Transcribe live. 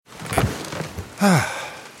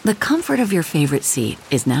The comfort of your favorite seat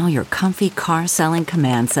is now your comfy car selling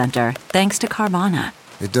command center, thanks to Carvana.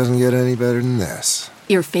 It doesn't get any better than this.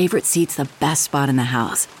 Your favorite seat's the best spot in the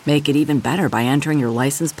house. Make it even better by entering your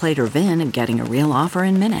license plate or VIN and getting a real offer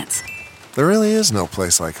in minutes. There really is no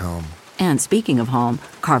place like home. And speaking of home,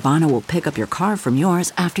 Carvana will pick up your car from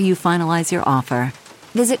yours after you finalize your offer.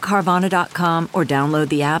 Visit Carvana.com or download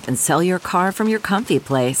the app and sell your car from your comfy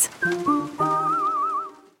place.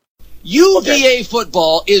 UVA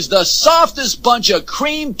football is the softest bunch of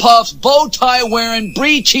cream puffs, bow tie wearing,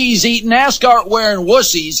 brie cheese eating, ascot wearing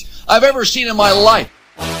wussies I've ever seen in my life.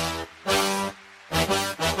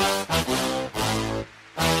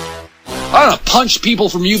 I'm gonna punch people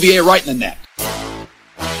from UVA right in the neck.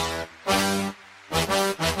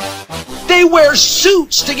 They wear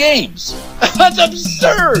suits to games. That's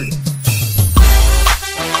absurd.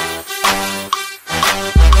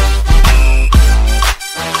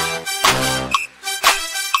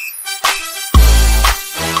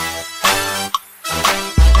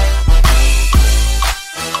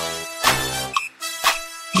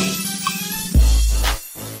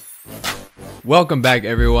 Welcome back,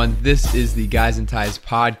 everyone. This is the Guys and Ties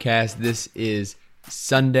podcast. This is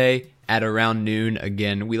Sunday at around noon.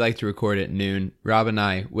 Again, we like to record at noon. Rob and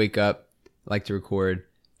I wake up, like to record,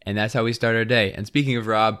 and that's how we start our day. And speaking of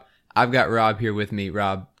Rob, I've got Rob here with me.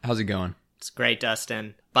 Rob, how's it going? It's great,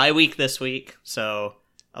 Dustin. Bye week this week, so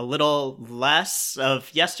a little less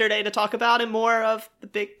of yesterday to talk about and more of the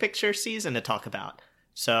big picture season to talk about.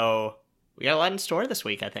 So we got a lot in store this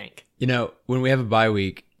week, I think. You know, when we have a bye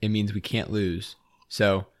week, it means we can't lose.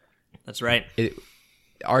 So that's right.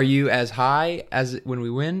 Are you as high as when we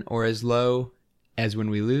win or as low as when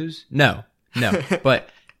we lose? No. But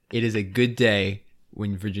it is a good day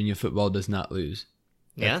when Virginia football does not lose.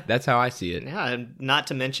 That's how I see it. Yeah, and not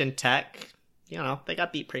to mention Tech, they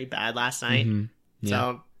got beat pretty bad last night. Mm-hmm.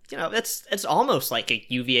 Yeah. So, it's almost like a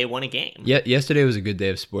UVA won a game. Yeah, yesterday was a good day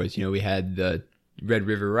of sports. We had the Red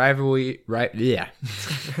River rivalry, right? Yeah.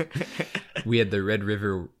 We had the Red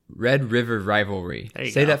River rivalry.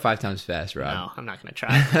 Say that 5 times fast, Rob. No, I'm not going to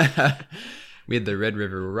try. We had the Red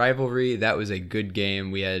River rivalry. That was a good game.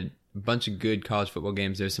 We had a bunch of good college football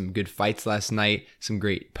games. There's some good fights last night. Some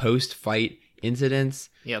great post-fight incidents.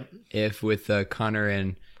 Yep. With Connor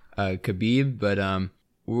and Khabib, but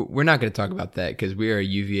we're not going to talk about that because we are a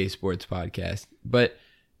UVA sports podcast. But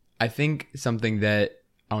I think something that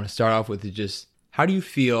I want to start off with is just, how do you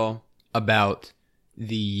feel about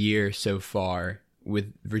the year so far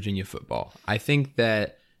with Virginia football? I think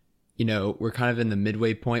that, we're kind of in the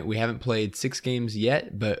midway point. We haven't played 6 games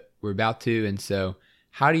yet, but we're about to. And so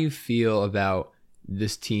how do you feel about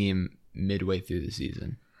this team midway through the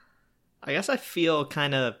season? I guess I feel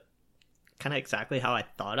kind of exactly how I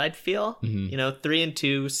thought I'd feel. Mm-hmm.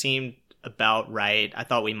 3-2 seemed about right. I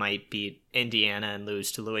thought we might beat Indiana and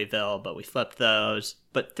lose to Louisville, but we flipped those.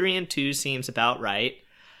 But 3-2 seems about right.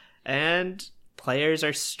 And players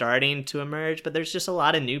are starting to emerge, but there's just a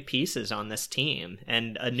lot of new pieces on this team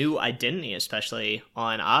and a new identity, especially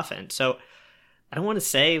on offense. So I don't want to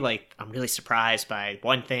say I'm really surprised by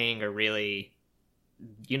one thing or really,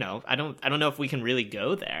 I don't know if we can really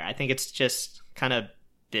go there. I think it's just kind of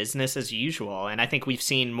business as usual. And I think we've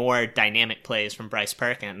seen more dynamic plays from Bryce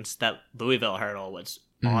Perkins. That Louisville hurdle was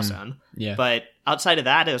awesome. Yeah. But outside of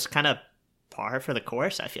that, it was kind of par for the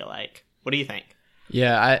course, I feel like. What do you think?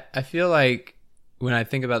 Yeah, I feel like when I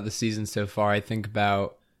think about the season so far, I think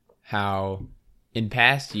about how in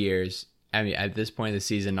past years, I mean, at this point of the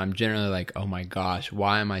season, I'm generally like, oh my gosh,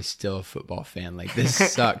 why am I still a football fan?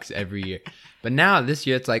 This sucks every year. But now this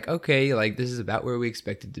year, it's like, okay, this is about where we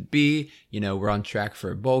expected to be. We're on track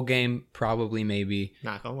for a bowl game, probably, maybe.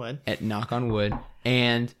 Knock on wood. Knock on wood.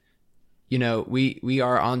 And, we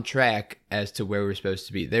are on track as to where we're supposed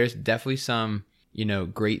to be. There's definitely some,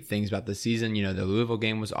 great things about the season. The Louisville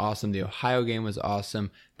game was awesome. The Ohio game was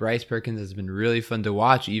awesome. Bryce Perkins has been really fun to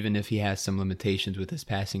watch, even if he has some limitations with his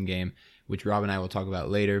passing game, which Rob and I will talk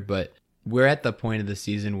about later. But we're at the point of the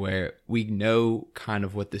season where we know kind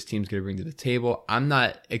of what this team's going to bring to the table. I'm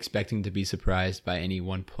not expecting to be surprised by any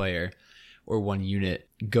one player or one unit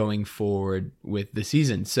going forward with the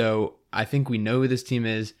season. So I think we know who this team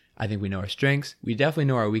is. I think we know our strengths. We definitely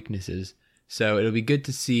know our weaknesses. So it'll be good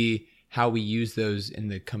to see how we use those in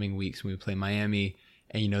the coming weeks when we play Miami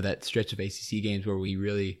and, that stretch of ACC games where we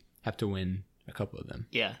really have to win a couple of them.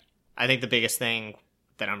 Yeah. I think the biggest thing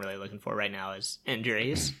that I'm really looking for right now is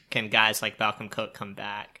injuries. Can guys like Malcolm Cook come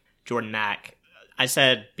back? Jordan Mack. I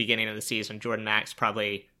said beginning of the season, Jordan Mack's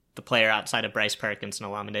probably the player outside of Bryce Perkins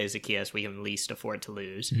and Olamide Zaccheaus we can least afford to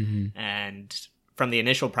lose. Mm-hmm. And from the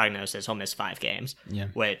initial prognosis, he'll miss 5 games,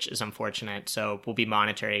 which is unfortunate. So we'll be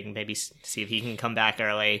monitoring, maybe see if he can come back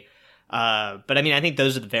early. But I mean, I think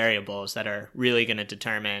those are the variables that are really going to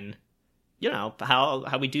determine,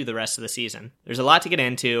 how we do the rest of the season. There's a lot to get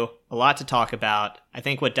into, a lot to talk about. I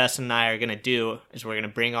think what Dustin and I are going to do is we're going to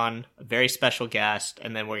bring on a very special guest,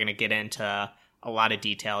 and then we're going to get into a lot of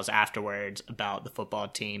details afterwards about the football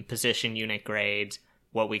team, position unit grades,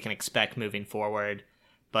 what we can expect moving forward.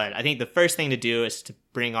 But I think the first thing to do is to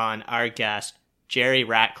bring on our guest, Jerry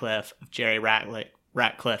Ratcliffe of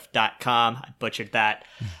JerryRatcliffe.com. I butchered that.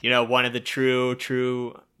 One of the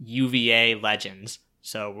true UVA legends.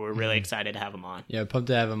 So we're really excited to have him on. Yeah, pumped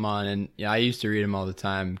to have him on. And I used to read him all the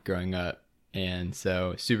time growing up. And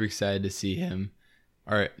so super excited to see him,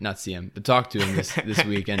 or not see him, but talk to him this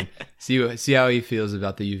week and see how he feels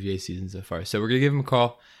about the UVA season so far. So we're going to give him a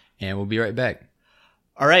call, and we'll be right back.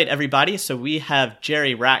 All right, everybody. So we have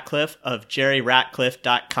Jerry Ratcliffe of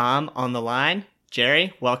JerryRatcliffe.com on the line.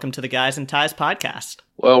 Jerry, welcome to the Guys in Ties podcast.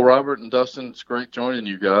 Well, Robert and Dustin, it's great joining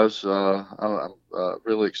you guys. I'm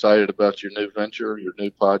really excited about your new venture, your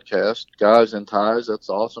new podcast, Guys in Ties. That's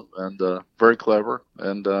awesome and very clever,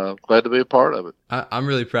 and glad to be a part of it. I'm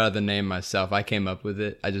really proud of the name myself. I came up with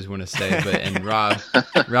it. I just want to say it. And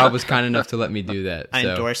Rob was kind enough to let me do that. I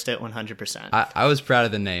endorsed it 100%. I was proud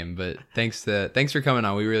of the name, but thanks for coming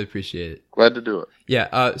on. We really appreciate it. Glad to do it.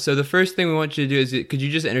 Yeah. So the first thing we want you to do is, could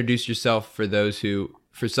you just introduce yourself for those who,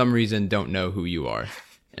 for some reason, don't know who you are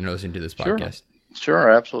and are listening to this podcast? Sure,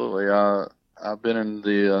 absolutely. I've been in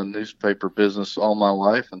the newspaper business all my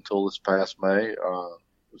life until this past May. I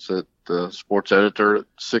was the sports editor at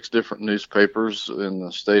 6 different newspapers in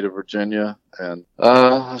the state of Virginia. And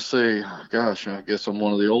let's see, gosh, I guess I'm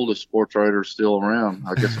one of the oldest sports writers still around.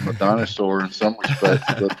 I guess I'm a dinosaur in some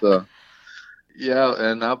respects. But yeah,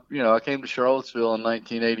 and I came to Charlottesville in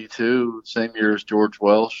 1982, same year as George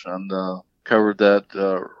Welsh, and covered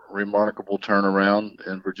that remarkable turnaround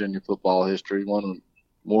in Virginia football history, one of the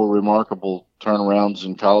more remarkable turnarounds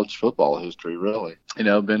in college football history, really.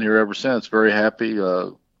 I've been here ever since. Very happy.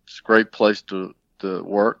 It's a great place to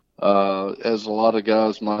work. As a lot of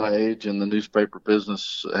guys my age in the newspaper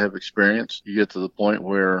business have experienced, you get to the point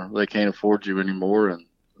where they can't afford you anymore, and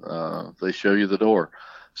they show you the door.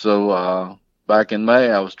 So back in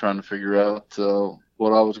May, I was trying to figure out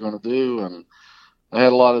what I was going to do, and I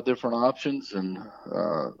had a lot of different options, and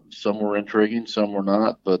some were intriguing, some were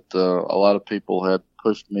not, but a lot of people had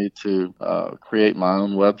pushed me to create my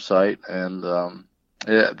own website, and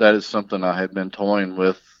that is something I had been toying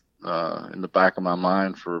with in the back of my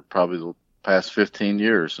mind for probably the past 15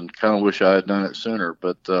 years, and kind of wish I had done it sooner,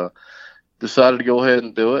 but decided to go ahead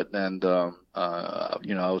and do it, and I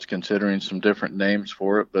was considering some different names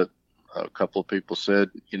for it, but a couple of people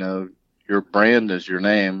said, your brand is your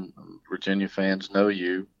name. Virginia fans know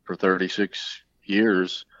you for 36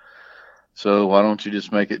 years. So why don't you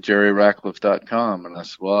just make it JerryRatcliffe.com? And I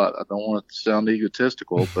said, well, I don't want it to sound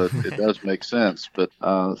egotistical, but it does make sense. But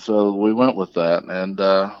so we went with that. And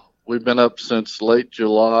we've been up since late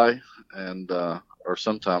July and or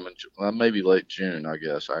sometime in maybe late June, I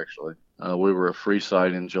guess, actually. We were a free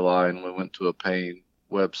site in July, and we went to a paying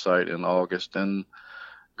website in August. And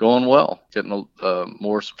going well, getting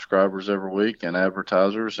more subscribers every week and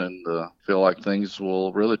advertisers, and feel like things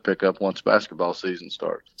will really pick up once basketball season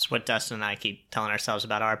starts. It's what Dustin and I keep telling ourselves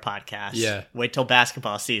about our podcast. Yeah. Wait till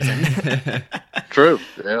basketball season. True.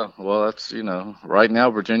 Yeah. Well, that's, right now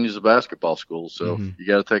Virginia's a basketball school, so you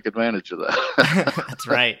got to take advantage of that. That's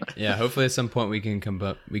right. Yeah. Hopefully at some point we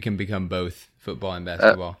can become both football and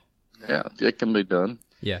basketball. Yeah, it can be done.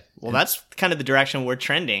 Yeah. Well, that's kind of the direction we're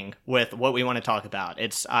trending with what we want to talk about.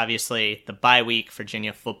 It's obviously the bye week.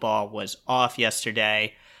 Virginia football was off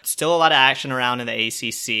yesterday. Still a lot of action around in the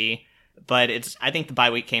ACC, but I think the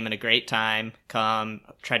bye week came at a great time.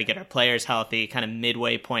 Try to get our players healthy, kind of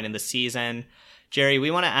midway point in the season. Jerry,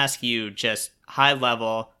 we want to ask you just high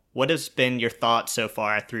level, what has been your thoughts so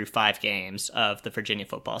far through 5 games of the Virginia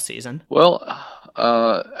football season? Well,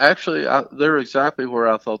 actually, they're exactly where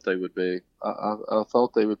I thought they would be. I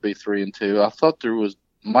thought they would be 3-2. I thought there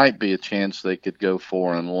might be a chance they could go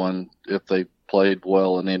 4-1 if they played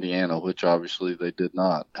well in Indiana, which obviously they did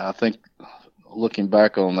not. I think looking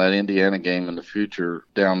back on that Indiana game in the future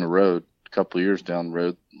down the road, a couple of years down the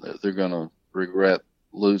road, they're going to regret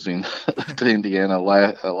losing to Indiana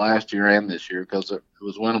last year and this year, because it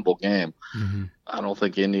was a winnable game. Mm-hmm. I don't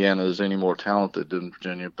think Indiana is any more talented than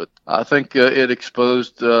Virginia, but I think it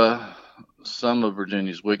exposed some of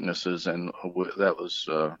Virginia's weaknesses, and that was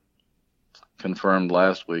confirmed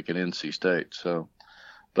last week at NC State. So,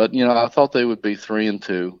 but I thought they would be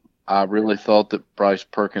 3-2. I really thought that Bryce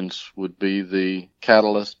Perkins would be the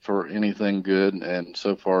catalyst for anything good, and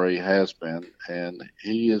so far he has been. And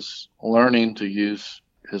he is learning to use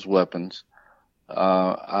his weapons.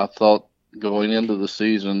 I thought going into the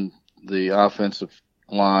season, the offensive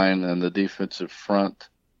line and the defensive front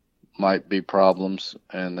might be problems,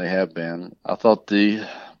 and they have been. I thought the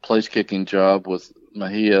place kicking job with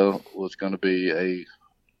Mejia was going to be a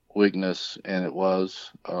weakness, and it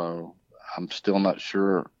was. I'm still not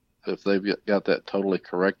sure if they've got that totally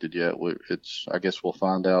corrected yet. I guess we'll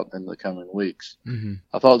find out in the coming weeks. Mm-hmm.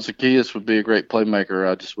 I thought Zaccheaus would be a great playmaker.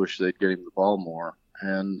 I just wish they'd get him the ball more.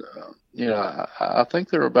 And, I think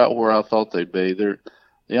they're about where I thought they'd be. The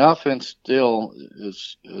offense still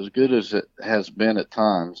is as good as it has been at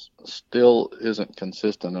times, still isn't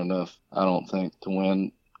consistent enough, I don't think, to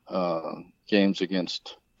win games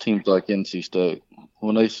against teams like NC State.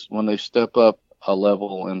 When they step up a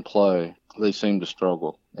level in play, they seem to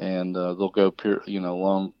struggle, and they'll go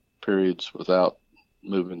long periods without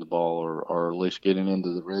moving the ball or at least getting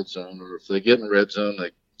into the red zone. Or if they get in the red zone,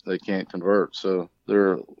 they can't convert. So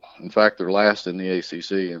they're last in the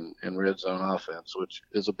ACC in red zone offense, which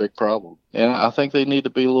is a big problem. And I think they need to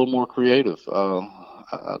be a little more creative.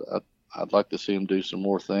 I'd like to see them do some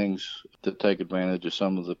more things to take advantage of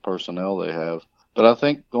some of the personnel they have. But I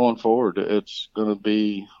think going forward, it's going to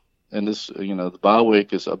be, and this, the bye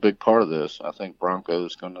week is a big part of this. I think Bronco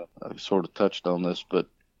is going to sort of touched on this, but,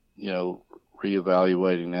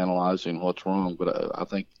 reevaluating, analyzing what's wrong. But I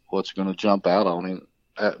think what's going to jump out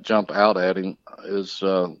at him is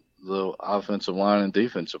the offensive line and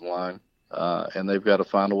defensive line, and they've got to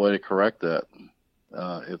find a way to correct that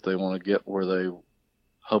if they want to get where they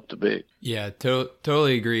hope to be. Yeah,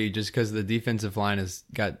 totally agree. Just because the defensive line has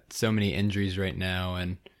got so many injuries right now,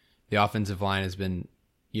 and the offensive line has been,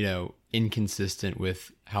 inconsistent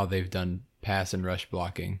with how they've done pass and rush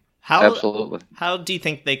blocking. Absolutely. How do you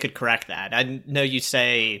think they could correct that? I know you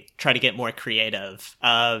say try to get more creative.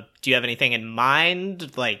 Do you have anything in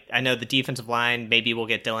mind? Like, I know the defensive line, maybe we'll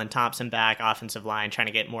get Dylan Thompson back. Offensive line, trying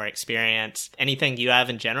to get more experience. Anything you have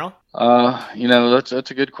in general?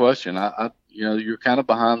 That's a good question. You're kind of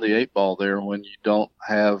behind the eight ball there when you don't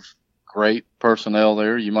have great personnel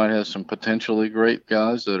there. You might have some potentially great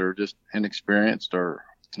guys that are just inexperienced or,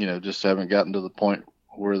 just haven't gotten to the point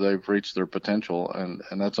where they've reached their potential, and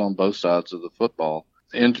that's on both sides of the football.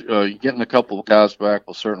 And getting a couple of guys back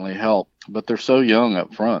will certainly help, but they're so young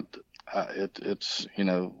up front.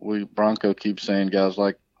 Bronco keeps saying guys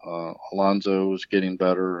like Alonzo is getting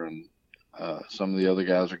better, and some of the other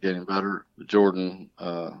guys are getting better, Jordan,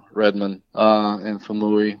 Redmond, and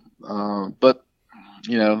Famui. But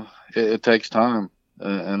it takes time,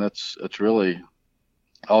 and it's really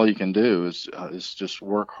all you can do is just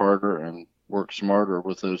work harder and work smarter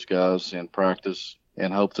with those guys in practice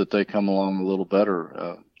and hope that they come along a little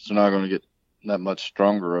better. It's not going to get that much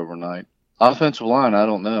stronger overnight. Offensive line, I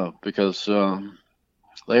don't know, because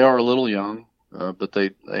they are a little young, but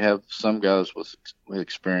they have some guys with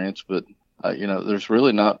experience. But, there's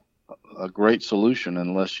really not a great solution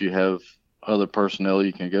unless you have other personnel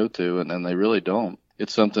you can go to, and they really don't.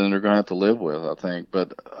 It's something they're going to have to live with, I think.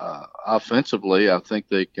 But offensively, I think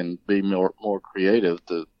they can be more creative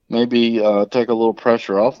to maybe take a little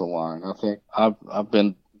pressure off the line. I think I've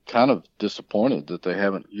been kind of disappointed that they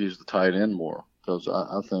haven't used the tight end more, because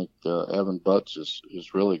I think Evan Butts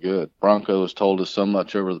is really good. Bronco has told us so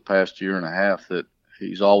much over the past year and a half that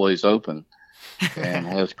he's always open and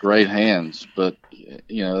has great hands, but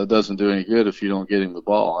it doesn't do any good if you don't get him the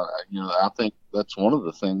ball. I think that's one of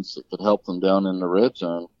the things that could help them down in the red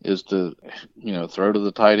zone is to throw to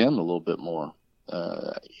the tight end a little bit more.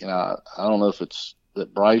 I don't know if it's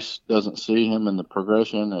that Bryce doesn't see him in the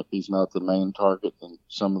progression, if he's not the main target in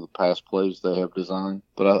some of the pass plays they have designed,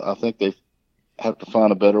 but I think they have to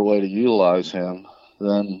find a better way to utilize him.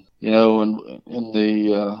 Then in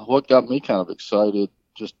the what got me kind of excited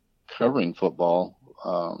just covering football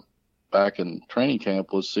back in training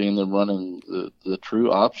camp was seeing them running the true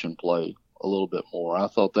option play a little bit more. I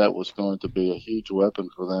thought that was going to be a huge weapon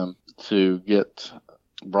for them to get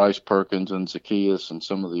Bryce Perkins and Zaccheaus and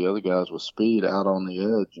some of the other guys with speed out on the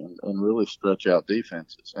edge and really stretch out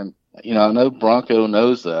defenses. And, I know Bronco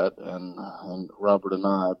knows that and Robert and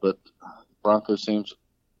I, but Bronco seems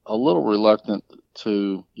a little reluctant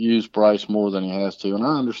to use Bryce more than he has to. And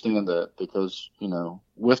I understand that because,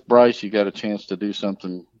 with Bryce, you got a chance to do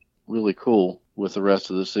something really cool with the rest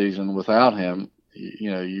of the season. Without him,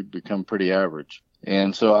 you become pretty average.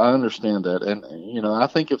 And so I understand that. And, I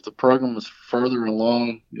think if the program was further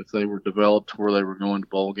along, if they were developed where they were going to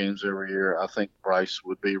bowl games every year, I think Bryce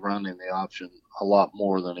would be running the option a lot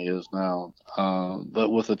more than he is now. But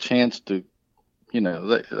with a chance to,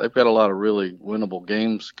 they've got a lot of really winnable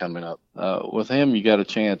games coming up. With him, you got a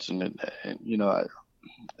chance.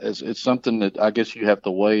 It's something that I guess you have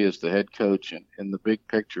to weigh as the head coach in the big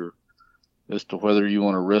picture as to whether you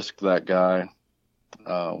want to risk that guy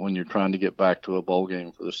when you're trying to get back to a bowl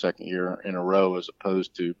game for the second year in a row, as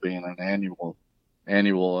opposed to being an annual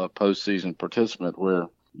postseason participant where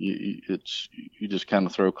you just kind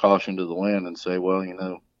of throw caution to the wind and say, well,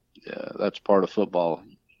 that's part of football.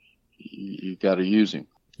 You got to use him.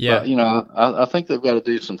 Yeah. But, I think they've got to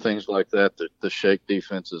do some things like that to shake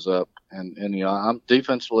defenses up. And I'm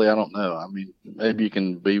defensively, I don't know. I mean, maybe you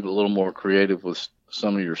can be a little more creative with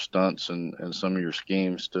some of your stunts and some of your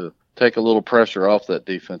schemes to take a little pressure off that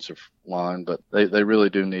defensive line, but they really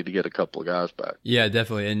do need to get a couple of guys back. Yeah,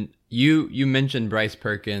 definitely. And you mentioned Bryce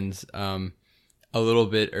Perkins a little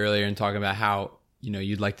bit earlier in talking about how,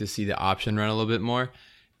 you'd like to see the option run a little bit more.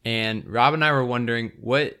 And Rob and I were wondering,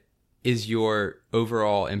 what is your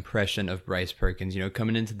overall impression of Bryce Perkins?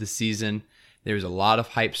 Coming into the season, there was a lot of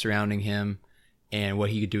hype surrounding him and what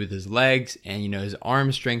he could do with his legs. And, his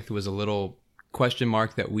arm strength was a little question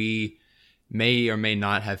mark that we may or may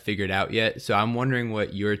not have figured out yet. So I'm wondering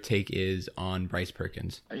what your take is on Bryce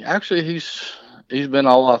Perkins. Actually, he's been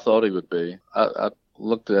all I thought he would be. I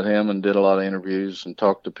looked at him and did a lot of interviews and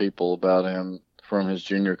talked to people about him from his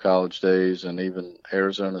junior college days and even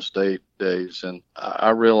Arizona State days. And I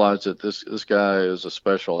realized that this guy is a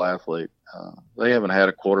special athlete. They haven't had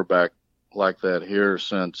a quarterback like that here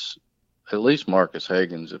since at least Marcus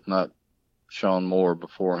Hagans, if not Sean Moore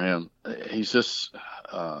before him. He's just,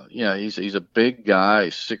 he's a big guy.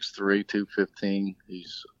 He's 6'3", 215.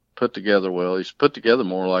 He's put together well. He's put together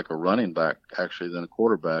more like a running back, actually, than a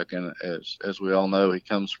quarterback. And as we all know, he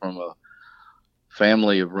comes from a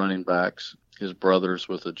family of running backs. His brother's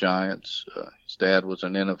with the Giants. His dad was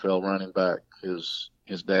an NFL running back. His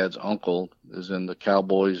dad's uncle is in the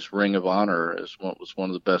Cowboys Ring of Honor as was one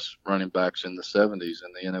of the best running backs in the 70s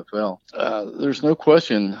in the NFL. There's no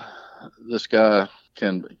question this guy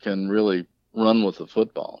can really run with the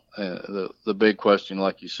football. The big question,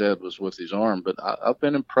 like you said, was with his arm, but I've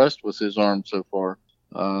been impressed with his arm so far.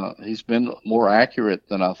 He's been more accurate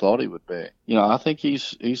than I thought he would be. I think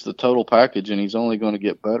he's the total package, and he's only going to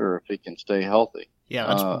get better if he can stay healthy. Yeah,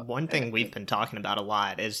 that's one thing we've been talking about a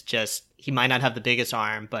lot is just he might not have the biggest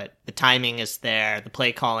arm, but the timing is there. The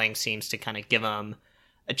play calling seems to kind of give him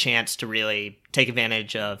a chance to really take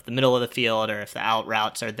advantage of the middle of the field, or if the out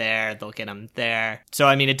routes are there, they'll get him there. So,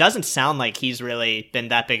 I mean, it doesn't sound like he's really been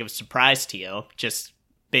that big of a surprise to you. Just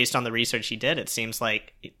based on the research he did, it seems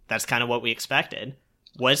like that's kind of what we expected.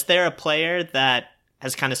 Was there a player that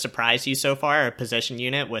has kind of surprised you so far, or a position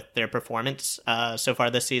unit with their performance so far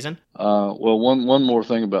this season? Well, one more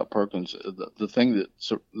thing about Perkins. The thing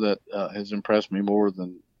that has impressed me more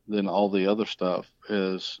than all the other stuff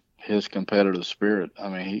is his competitive spirit. I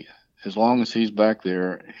mean, as long as he's back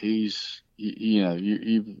there, he's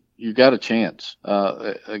you got a chance.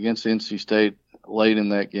 Against NC State late in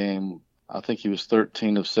that game, I think he was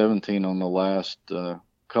 13 of 17 on the last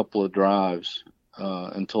couple of drives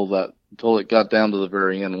until it got down to the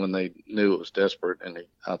very end when they knew it was desperate, and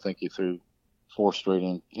I think he threw 4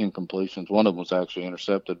 straight incompletions. One of them was actually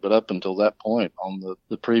intercepted, but up until that point on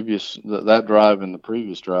the previous that drive and the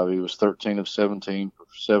previous drive, he was 13 of 17 for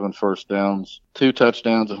 7 first downs, 2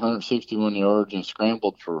 touchdowns, 161 yards, and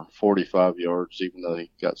scrambled for 45 yards, even though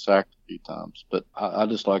he got sacked a few times. But I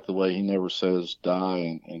just like the way he never says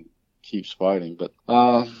die and keeps fighting. But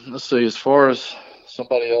let's see, as far as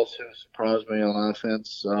somebody else who surprised me on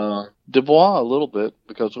offense, Dubois a little bit,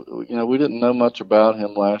 because we didn't know much about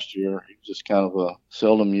him last year. He was just kind of a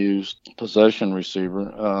seldom used possession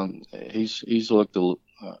receiver. He's looked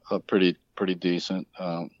pretty decent.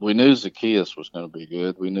 We knew Zacchaeus was going to be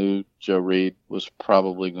good. We knew Joe Reed was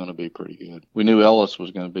probably going to be pretty good. We knew Ellis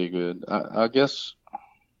was going to be good. I guess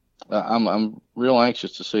I'm real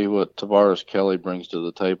anxious to see what Tavares Kelly brings to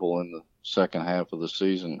the table in the second half of the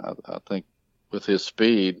season. I think with his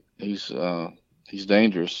speed, he's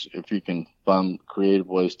dangerous if you can find creative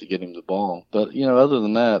ways to get him the ball. But other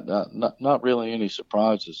than that, not really any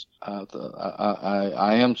surprises.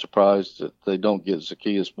 I am surprised that they don't get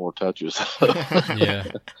Zacchaeus more touches. Yeah.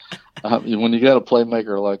 When you got a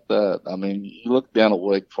playmaker like that, I mean, you look down at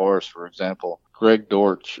Wake Forest, for example. Greg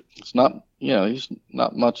Dortch, it's not, he's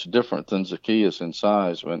not much different than Zacchaeus in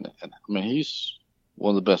size. I mean, he's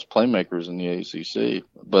one of the best playmakers in the ACC,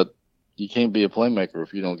 but you can't be a playmaker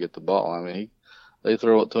if you don't get the ball. I mean, They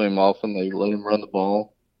throw it to him often. They let him run the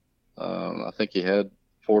ball. I think he had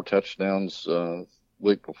 4 touchdowns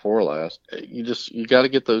week before last. You got to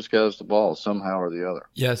get those guys the ball somehow or the other.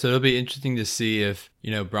 Yeah, so it'll be interesting to see if,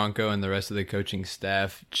 Bronco and the rest of the coaching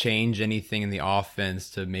staff change anything in the offense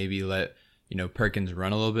to maybe let, Perkins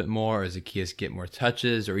run a little bit more, or Zacchaeus get more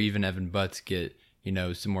touches, or even Evan Butts get,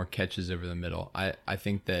 some more catches over the middle. I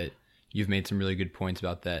think that you've made some really good points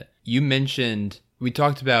about that. You mentioned, we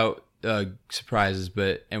talked about surprises,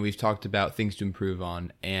 and we've talked about things to improve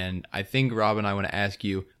on. And I think, Rob, and I want to ask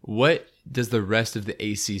you, what does the rest of the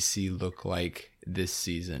ACC look like this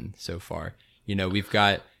season so far? We've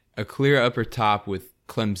got a clear upper top with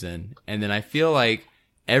Clemson, and then I feel like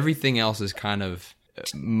everything else is kind of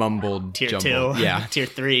mumbled, tier jumbled. 2, yeah, tier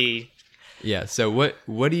 3. Yeah. So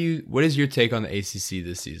what is your take on the ACC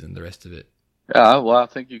this season? The rest of it? Yeah, well, I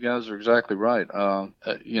think you guys are exactly right.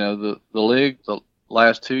 The league, the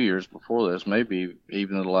last 2 years before this, maybe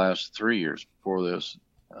even the last 3 years before this,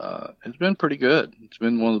 it's been pretty good. It's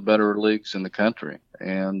been one of the better leagues in the country,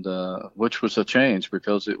 and which was a change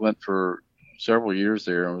because it went for several years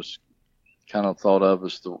there and was kind of thought of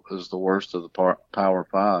as the worst of the Power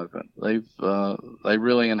Five. And they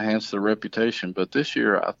really enhanced their reputation. But this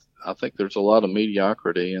year, I think there's a lot of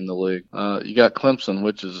mediocrity in the league. You got Clemson,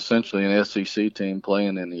 which is essentially an SEC team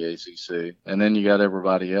playing in the ACC, and then you got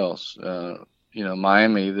everybody else.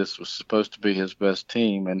 Miami, this was supposed to be his best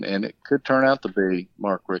team, and it could turn out to be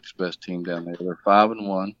Mark Richt's best team down there. They're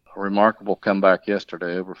 5-1. A remarkable comeback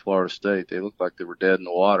yesterday over Florida State. They looked like they were dead in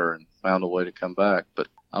the water and found a way to come back. But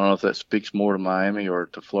I don't know if that speaks more to Miami or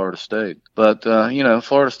to Florida State. But,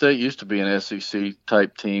 Florida State used to be an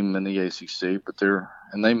SEC-type team in the ACC, but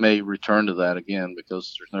they may return to that again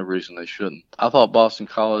because there's no reason they shouldn't. I thought Boston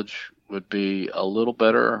College would be a little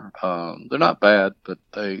better. They're not bad, but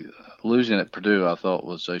losing at Purdue, I thought,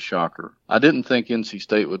 was a shocker. I didn't think NC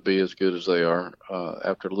State would be as good as they are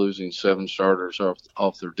after losing 7 starters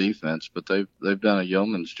off their defense, but they've done a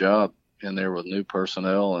yeoman's job in there with new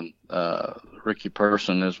personnel, and Ricky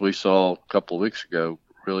Person, as we saw a couple of weeks ago,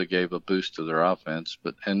 really gave a boost to their offense.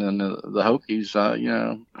 And then the Hokies,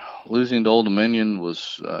 losing to Old Dominion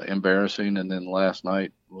was embarrassing, and then last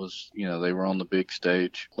night was, they were on the big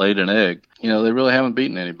stage, laid an egg. They really haven't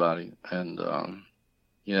beaten anybody, and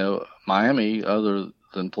Miami, other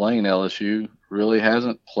than playing LSU, really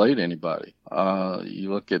hasn't played anybody.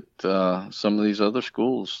 You look at some of these other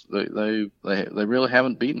schools; they really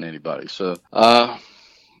haven't beaten anybody. So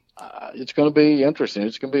it's going to be interesting.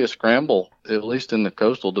 It's going to be a scramble, at least in the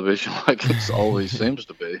Coastal Division, like it always seems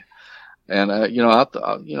to be. And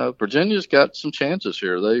Virginia's got some chances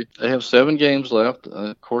here. They have 7 games left.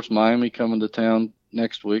 Of course, Miami coming to town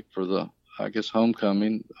next week for the, I guess,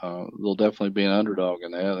 homecoming. They'll definitely be an underdog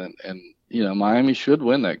in that, and Miami should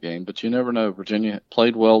win that game, but you never know. Virginia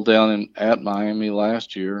played well down at Miami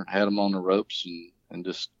last year, had them on the ropes, and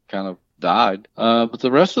just kind of died. But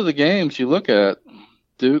the rest of the games you look at,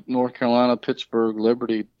 Duke, North Carolina, Pittsburgh,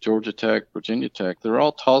 Liberty, Georgia Tech, Virginia Tech, they're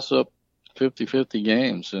all toss-up 50-50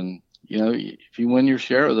 games, and if you win your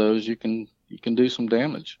share of those, you can do some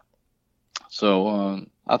damage. So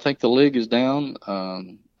I think the league is down.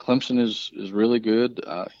 Clemson is really good.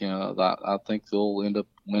 I think they'll end up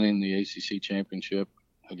winning the ACC championship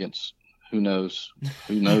against who knows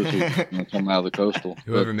who's going to come out of the Coastal.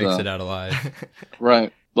 Whoever makes it out alive.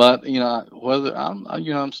 Right. But whether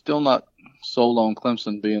I'm still not sold on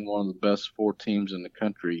Clemson being one of the best 4 teams in the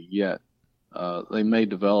country yet. They may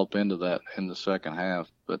develop into that in the second half,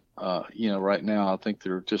 but right now I think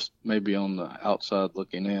they're just maybe on the outside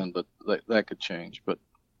looking in, but that could change. But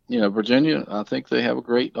Virginia, I think they have a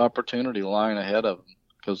great opportunity lying ahead of them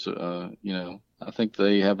because, I think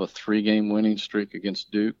they have a 3-game winning streak against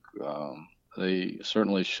Duke. They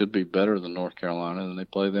certainly should be better than North Carolina, and they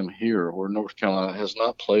play them here where North Carolina has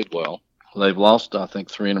not played well. They've lost, I think,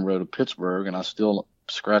 3 in a row to Pittsburgh, and I still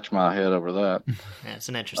scratch my head over that. Yeah, it's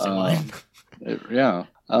an interesting one.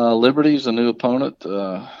 Liberty's a new opponent.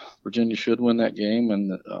 Virginia should win that game,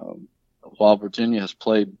 and while Virginia has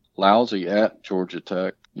played lousy at Georgia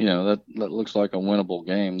Tech, that looks like a winnable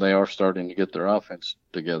game. They are starting to get their offense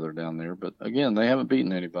together down there, but again, they haven't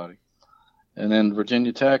beaten anybody. And then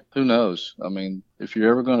Virginia Tech, who knows? I mean, if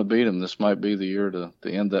you're ever going to beat them, this might be the year to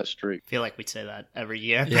end that streak. I feel like we'd say that every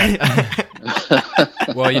year. Yeah.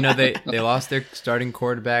 Well, they lost their starting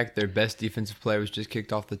quarterback. Their best defensive player was just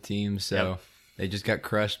kicked off the team, so they just got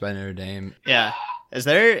crushed by Notre Dame. Yeah. Is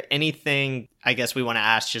there anything, I guess we want to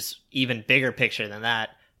ask, just even bigger picture than that?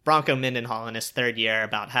 Bronco Mendenhall in his 3rd year,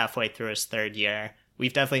 about halfway through his 3rd year.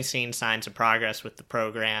 We've definitely seen signs of progress with the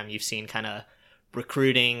program. You've seen kind of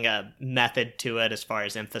recruiting method to it as far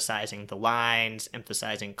as emphasizing the lines,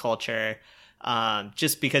 emphasizing culture.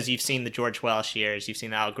 Just because you've seen the George Welsh years, you've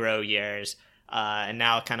seen the Al Groh years, and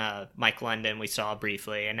now kind of Mike London we saw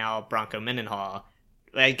briefly, and now Bronco Mendenhall.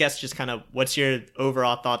 I guess just kind of what's your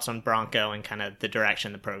overall thoughts on Bronco and kind of the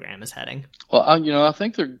direction the program is heading? Well, I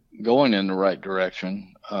think they're going in the right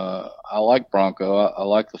direction. I like Bronco. I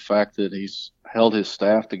like the fact that he's held his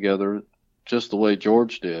staff together just the way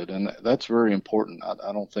George did, and that's very important.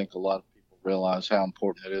 I don't think a lot of people realize how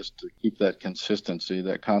important it is to keep that consistency,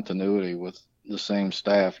 that continuity with the same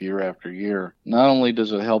staff year after year. Not only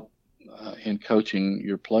does it help in coaching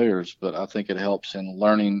your players, but I think it helps in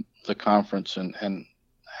learning the conference and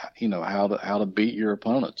how to beat your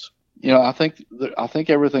opponents. I think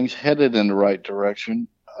everything's headed in the right direction.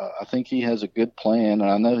 I think he has a good plan, and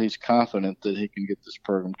I know he's confident that he can get this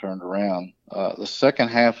program turned around. The second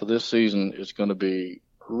half of this season is going to be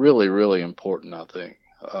really, really important, I think.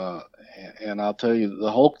 And I'll tell you,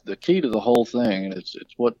 the key to the whole thing, and it's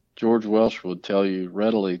what George Welsh would tell you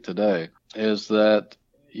readily today, is that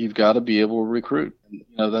you've got to be able to recruit.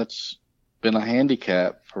 That's been a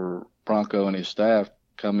handicap for Bronco and his staff,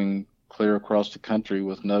 coming clear across the country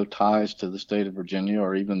with no ties to the state of Virginia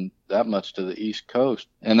or even that much to the East Coast.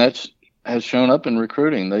 And has shown up in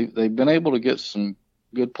recruiting. They've been able to get some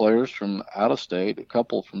good players from out of state, a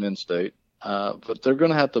couple from in-state, but they're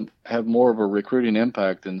going to have more of a recruiting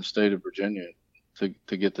impact in the state of Virginia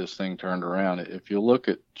to get this thing turned around. If you look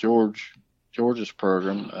at George's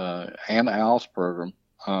program and Al's program,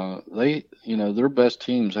 their best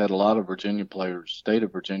teams had a lot of state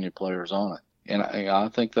of Virginia players on it. And I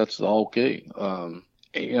think that's the whole key.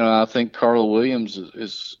 I think Carla Williams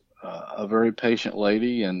is a very patient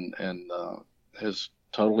lady and is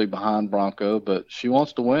totally behind Bronco, but she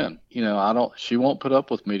wants to win. She won't put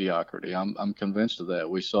up with mediocrity. I'm convinced of that.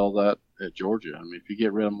 We saw that at Georgia. I mean, if you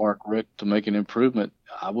get rid of Mark Richt to make an improvement,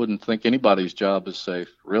 I wouldn't think anybody's job is safe,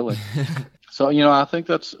 really. So, I think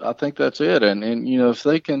that's it. And if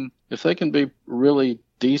they can be really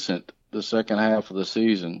decent the second half of the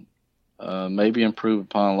season, maybe improve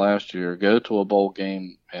upon last year, go to a bowl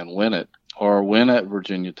game and win it, or win at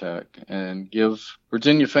Virginia Tech and give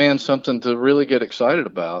Virginia fans something to really get excited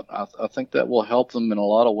about. I think that will help them in a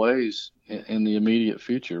lot of ways in the immediate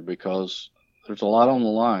future, because there's a lot on the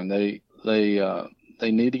line. They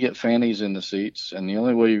need to get fannies in the seats, and the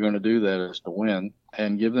only way you're going to do that is to win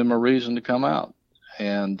and give them a reason to come out.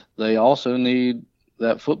 And they also need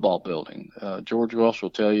that football building. George Welsh will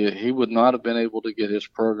tell you he would not have been able to get his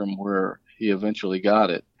program where he eventually got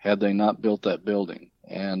it had they not built that building,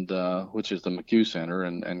 and which is the McHugh Center,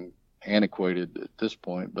 and antiquated at this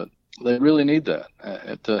point, but they really need that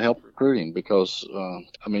to help recruiting, because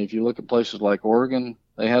if you look at places like Oregon,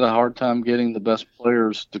 they had a hard time getting the best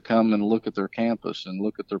players to come and look at their campus and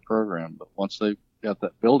look at their program. But once they got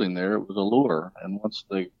that building there, it was a lure, and once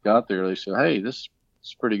they got there, they said, hey, this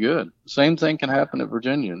it's pretty good. The same thing can happen at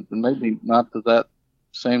Virginia, and maybe not to that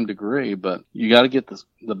same degree, but you got to get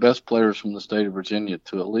the best players from the state of Virginia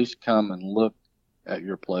to at least come and look at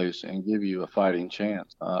your place and give you a fighting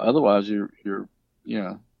chance. Otherwise, you're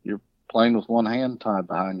playing with one hand tied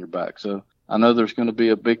behind your back. So I know there's going to be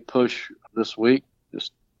a big push this week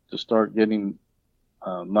just to start getting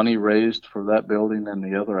money raised for that building and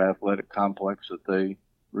the other athletic complex that they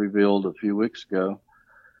revealed a few weeks ago.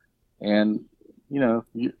 And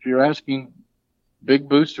if you're asking big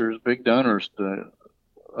boosters, big donors to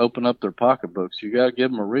open up their pocketbooks, you got to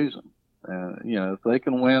give them a reason. If they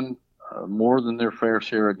can win more than their fair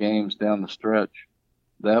share of games down the stretch,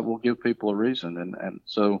 that will give people a reason. And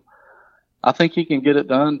so I think he can get it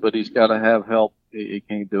done, but he's got to have help. He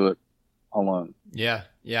can't do it alone. Yeah,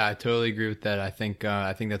 I totally agree with that. I think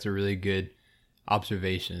that's a really good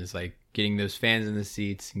observation. It's like getting those fans in the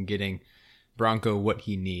seats and getting Bronco what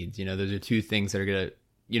he needs. Those are two things that are going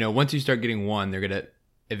to, once you start getting one, they're going to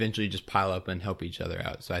eventually just pile up and help each other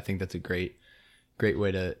out. So I think that's a great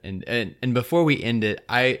way to end. And before we end it,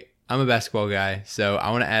 I'm a basketball guy, so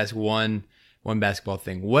I want to ask one basketball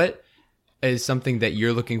thing. What is something that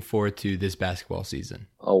you're looking forward to this basketball season?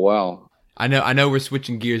 Oh, wow. I know we're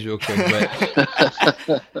switching gears real quick,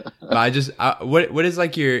 but what is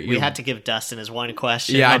like your We had to give Dustin his one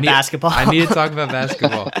question on basketball. I need to talk about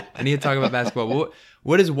basketball.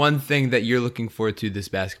 What is one thing that you're looking forward to this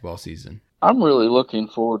basketball season? I'm really looking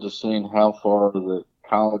forward to seeing how far the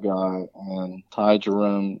Kyle Guy and Ty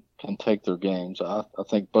Jerome can take their games. I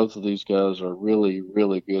think both of these guys are really,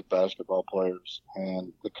 really good basketball players,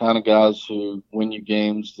 and the kind of guys who win you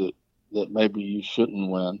games that maybe you shouldn't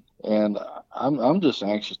win. And I'm just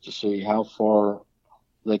anxious to see how far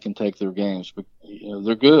they can take their games. But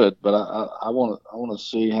they're good, but I want to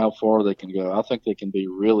see how far they can go. I think they can be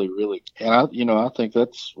really, really, and I think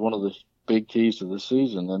that's one of the big keys to the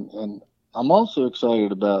season. And I'm also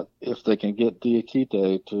excited about if they can get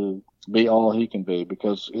Diakite to be all he can be,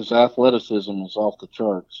 because his athleticism is off the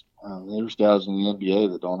charts. There's guys in the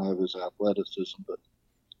NBA that don't have his athleticism, but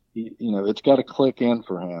it's got to click in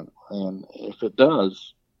for him. And if it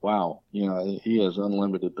does, wow, he has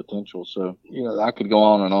unlimited potential. So, I could go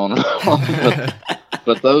on and on and on,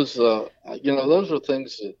 but those, those are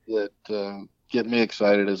things that get me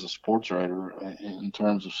excited as a sports writer in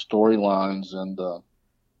terms of storylines and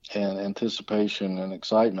anticipation and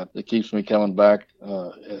excitement that keeps me coming back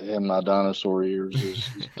in my dinosaur years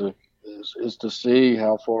is to see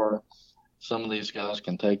how far some of these guys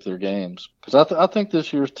can take their games. Because I think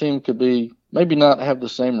this year's team could be maybe not have the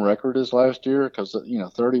same record as last year, because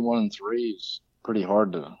 31-3 is pretty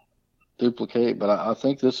hard to duplicate. But I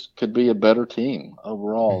think this could be a better team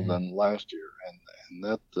overall than last year,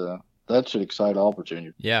 and that should excite all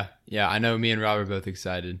Virginia. Yeah. I know me and Rob are both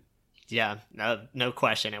excited. Yeah, no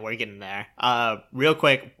question, and we're getting there. Real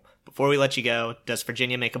quick, before we let you go, does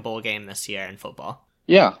Virginia make a bowl game this year in football?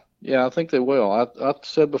 Yeah, I think they will. I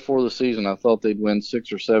said before the season I thought they'd win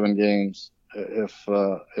 6 or 7 games if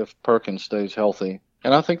Perkins stays healthy,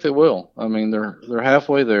 and I think they will. I mean, they're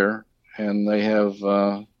halfway there, and they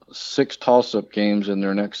have 6 toss-up games in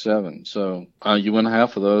their next 7. So you win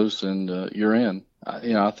half of those, and you're in.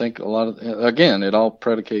 I think a lot of it all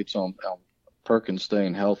predicates on Perkins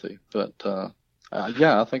staying healthy, but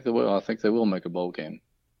I think they will. I think they will make a bowl game.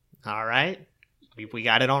 All right, we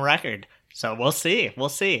got it on record. So we'll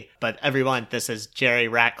see. But everyone, this is Jerry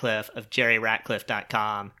Ratcliffe of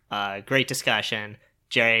JerryRatcliffe.com. Great discussion.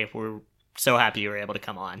 Jerry, we're so happy you were able to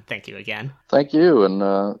come on. Thank you again. Thank you. And,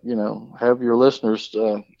 have your listeners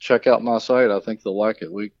check out my site. I think they'll like it.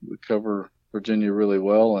 We cover Virginia really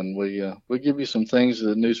well, and we give you some things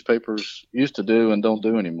that newspapers used to do and don't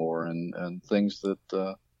do anymore, and things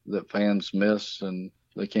that fans miss and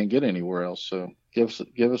they can't get anywhere else. So give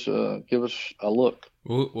us a look.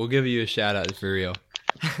 We'll give you a shout out for real.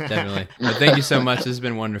 Definitely. But thank you so much. This has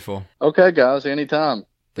been wonderful. Okay, guys. Anytime.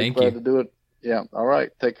 Thank you. Glad to do it. Yeah. All right.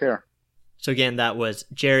 Take care. So again, that was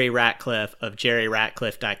Jerry Ratcliffe of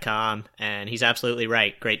JerryRatcliffe.com, and he's absolutely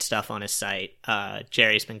right. Great stuff on his site.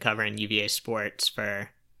 Jerry's been covering UVA sports for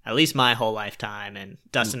at least my whole lifetime, and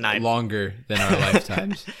Dustin and I... Longer than our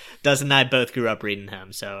lifetimes. Dustin and I both grew up reading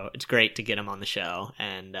him, so it's great to get him on the show,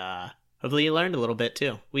 and hopefully you learned a little bit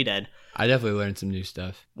too. We did. I definitely learned some new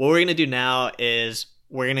stuff. What we're going to do now is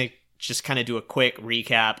we're going to just kind of do a quick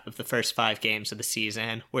recap of the first 5 games of the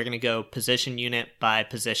season. We're going to go position unit by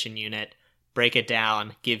position unit, break it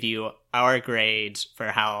down, give you our grades for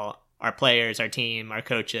how our players, our team, our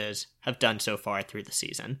coaches have done so far through the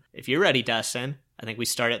season. If you're ready, Dustin, I think we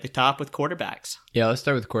start at the top with quarterbacks. Yeah, let's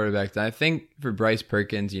start with quarterbacks. I think for Bryce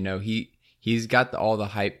Perkins, he's got all the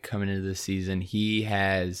hype coming into the season. He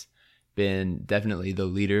has been definitely the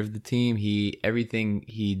leader of the team. Everything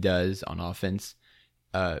he does on offense,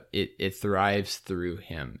 it thrives through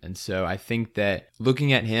him. And so I think that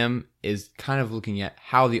looking at him is kind of looking at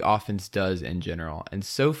how the offense does in general. And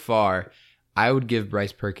so far, I would give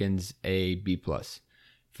Bryce Perkins a B+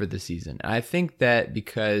 for the season. And I think that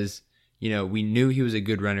because, we knew he was a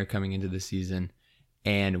good runner coming into the season,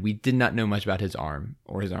 and we did not know much about his arm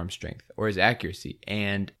or his arm strength or his accuracy.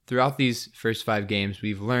 And throughout these first 5 games,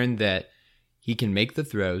 we've learned that he can make the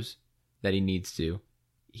throws that he needs to.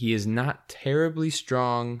 He is not terribly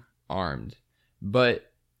strong armed,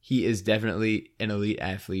 but he is definitely an elite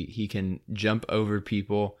athlete. He can jump over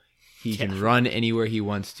people. He can run anywhere he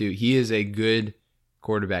wants to. He is a good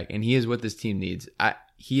quarterback, and he is what this team needs.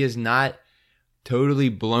 He has not totally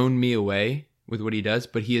blown me away with what he does,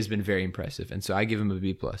 but he has been very impressive, and so I give him a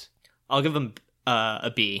B+. I'll give him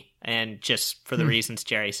a B, and just for the reasons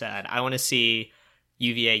Jerry said. I want to see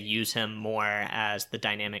UVA use him more as the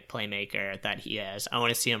dynamic playmaker that he is. I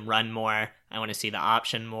want to see him run more. I want to see the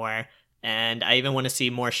option more. And I even want to see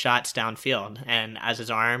more shots downfield. And as his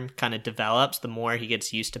arm kind of develops, the more he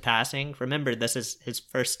gets used to passing. Remember, this is his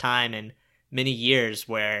first time in many years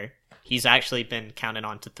where he's actually been counted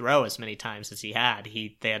on to throw as many times as he had.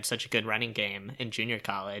 They had such a good running game in junior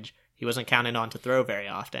college. He wasn't counted on to throw very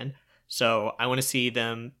often. So I want to see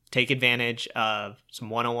them take advantage of some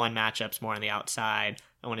one-on-one matchups more on the outside.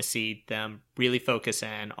 I want to see them really focus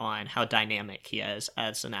in on how dynamic he is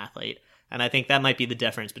as an athlete. And I think that might be the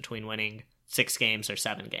difference between winning 6 games or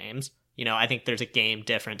 7 games. I think there's a game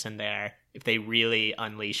difference in there if they really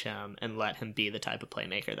unleash him and let him be the type of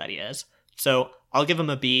playmaker that he is. So I'll give him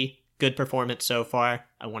a B. Good performance so far.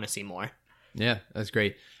 I want to see more. Yeah, that's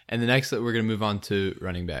great. And the next, we're going to move on to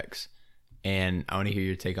running backs. And I want to hear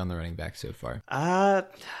your take on the running back so far.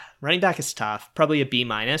 Running back is tough. Probably a B-.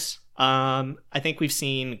 I think we've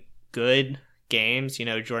seen good games.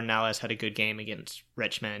 Jordan Ellis had a good game against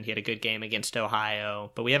Richmond. He had a good game against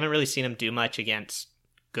Ohio. But we haven't really seen him do much against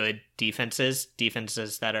good defenses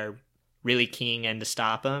that are really keying in to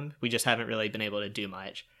stop him. We just haven't really been able to do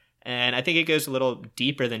much. And I think it goes a little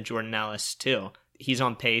deeper than Jordan Ellis, too. He's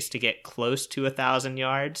on pace to get close to 1,000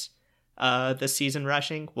 yards this season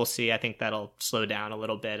rushing. We'll see. I think that'll slow down a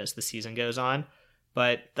little bit as the season goes on.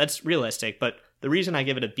 But that's realistic. But the reason I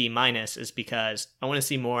give it a B- is because I want to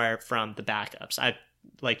see more from the backups.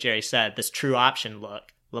 Like Jerry said, this true option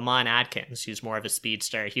look. Lamont Atkins, who's more of a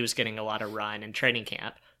speedster, he was getting a lot of run in training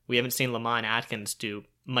camp. We haven't seen Lamont Atkins do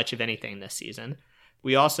much of anything this season.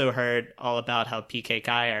 We also heard all about how PK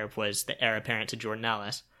Kier was the heir apparent to Jordan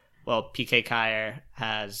Ellis. Well, PK Kier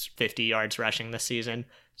has 50 yards rushing this season.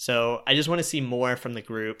 So I just want to see more from the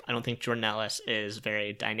group. I don't think Jordan Ellis is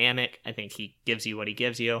very dynamic. I think he gives you what he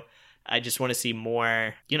gives you. I just want to see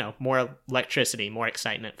more, more electricity, more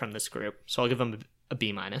excitement from this group. So I'll give him a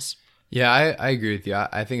B-. Yeah, I agree with you.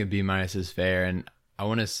 I think a B- is fair. And I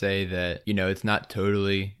want to say that, it's not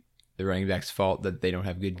totally the running back's fault that they don't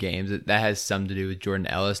have good games. That has some to do with Jordan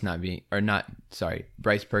Ellis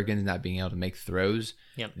Bryce Perkins not being able to make throws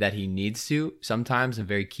that he needs to sometimes in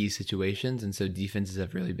very key situations. And so defenses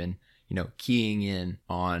have really been, keying in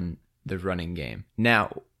on the running game.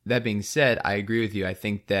 Now, that being said, I agree with you. I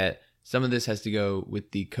think that some of this has to go with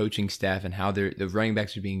the coaching staff and how the running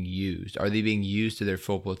backs are being used. Are they being used to their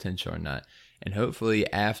full potential or not? And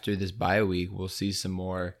hopefully after this bye week, we'll see some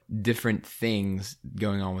more different things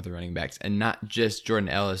going on with the running backs and not just Jordan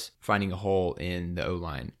Ellis finding a hole in the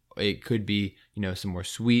O-line. It could be, some more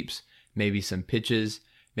sweeps, maybe some pitches,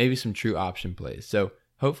 maybe some true option plays. So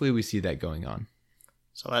hopefully we see that going on.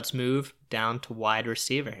 So let's move down to wide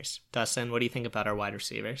receivers. Dustin, what do you think about our wide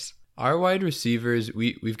receivers? Our wide receivers,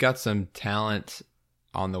 we've got some talent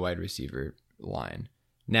on the wide receiver line.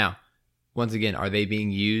 Now, once again, are they being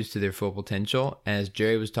used to their full potential? As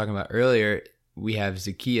Jerry was talking about earlier, we have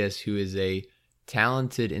Zacchaeus, who is a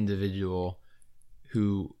talented individual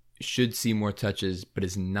who should see more touches, but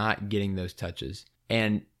is not getting those touches.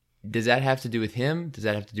 And does that have to do with him? Does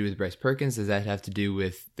that have to do with Bryce Perkins? Does that have to do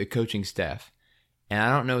with the coaching staff? And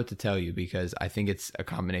I don't know what to tell you because I think it's a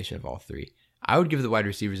combination of all three. I would give the wide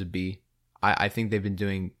receivers a B. I think they've been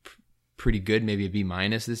doing pretty good, maybe a B-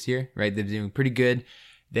 this year, right? They've been doing pretty good.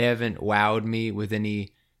 They haven't wowed me with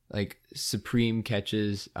any supreme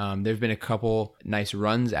catches. There've been a couple nice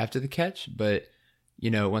runs after the catch, but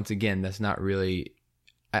once again, that's not really.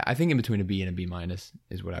 I think in between a B and a B-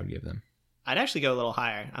 is what I would give them. I'd actually go a little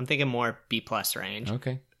higher. I'm thinking more B+ range.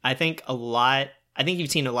 Okay. I think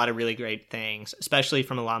you've seen a lot of really great things, especially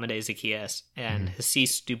from Olamide Zacchaeus, and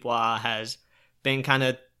Hasise Dubois has been kind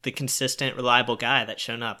of the consistent, reliable guy that's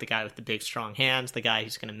shown up, the guy with the big, strong hands, the guy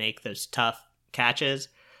who's going to make those tough catches.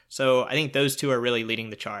 So I think those two are really leading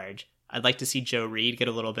the charge. I'd like to see Joe Reed get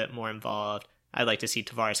a little bit more involved. I'd like to see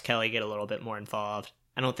Tavares Kelly get a little bit more involved.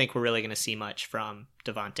 I don't think we're really going to see much from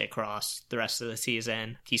Devontae Cross the rest of the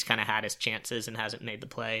season. He's kind of had his chances and hasn't made the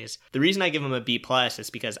plays. The reason I give him a B+ is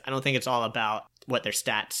because I don't think it's all about what their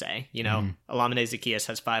stats say. Olamide Zacchaeus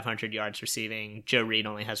has 500 yards receiving. Joe Reed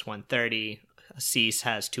only has 130. Cease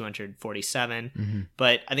has 247.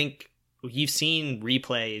 But I think you've seen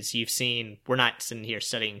replays. We're not sitting here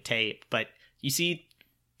studying tape, but you see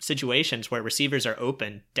situations where receivers are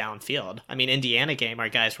open downfield. I mean, Indiana game, our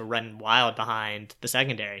guys were running wild behind the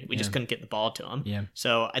secondary. We just couldn't get the ball to them. Yeah.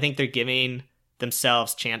 So I think they're giving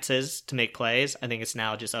themselves chances to make plays. I think it's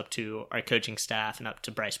now just up to our coaching staff and up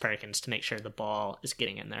to Bryce Perkins to make sure the ball is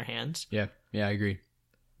getting in their hands. Yeah, I agree.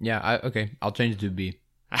 Yeah, okay. I'll change it to a B.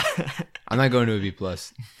 I'm not going to a B+.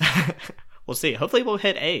 We'll see. Hopefully we'll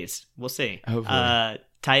hit A's. We'll see. Hopefully.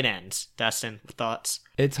 Tight ends. Dustin, thoughts?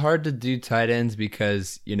 It's hard to do tight ends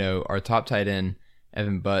because, our top tight end,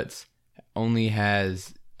 Evan Butts, only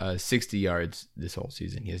has 60 yards this whole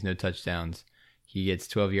season. He has no touchdowns. He gets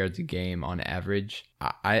 12 yards a game on average.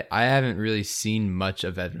 I haven't really seen much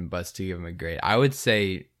of Evan Butts to give him a grade. I would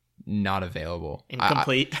say not available.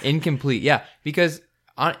 Incomplete. Incomplete, yeah. Because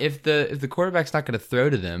if the quarterback's not going to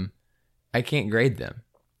throw to them, I can't grade them.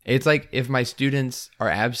 It's like if my students are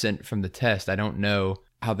absent from the test, I don't know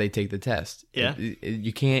how they take the test. Yeah.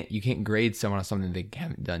 You can't grade someone on something they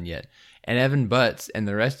haven't done yet. And Evan Butts and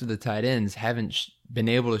the rest of the tight ends haven't been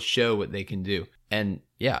able to show what they can do. And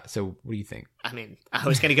yeah, so what do you think? I mean, I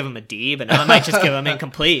was going to give him a D, but now I might just give him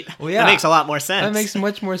incomplete. Well, yeah. That makes a lot more sense. That makes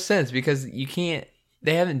much more sense because they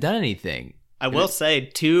haven't done anything. I will say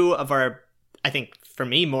 2 of our I think for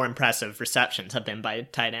me, more impressive receptions have been by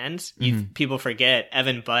tight ends. People forget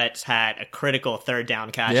Evan Butts had a critical third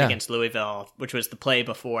down catch against Louisville, which was the play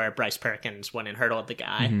before Bryce Perkins went and hurdled the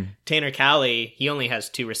guy. Tanner Cowley, he only has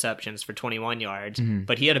 2 receptions for 21 yards,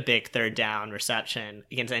 but he had a big third down reception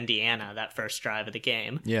against Indiana that first drive of the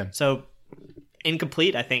game. Yeah. So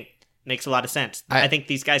incomplete, I think, makes a lot of sense. I think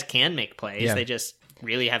these guys can make plays. Yeah. They just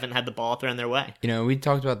really haven't had the ball thrown their way. We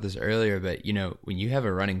talked about this earlier, but, when you have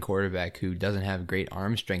a running quarterback who doesn't have great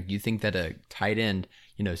arm strength, you think that a tight end,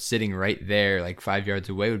 sitting right there, like 5 yards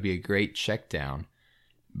away would be a great check down.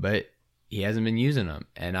 But he hasn't been using them.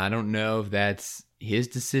 And I don't know if that's his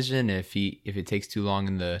decision, if it takes too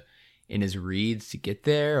long in his reads to get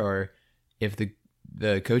there, or if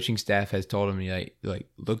the coaching staff has told him, like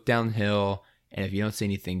look downhill, and if you don't see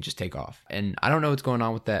anything, just take off. And I don't know what's going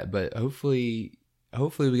on with that, but hopefully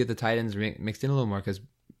we get the tight ends mixed in a little more, because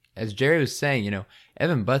as Jerry was saying,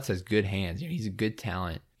 Evan Butts has good hands. He's a good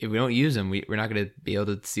talent. If we don't use him, we're not going to be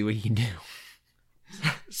able to see what he can do.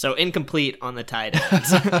 So incomplete on the tight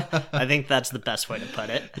ends. I think that's the best way to put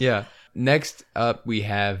it. Yeah. Next up, we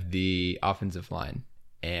have the offensive line.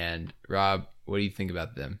 And Rob, what do you think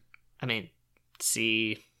about them? I mean,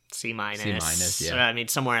 C minus. C minus, yeah. I mean,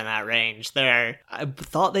 somewhere in that range. I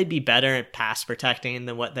thought they'd be better at pass protecting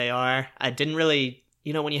than what they are. I didn't really,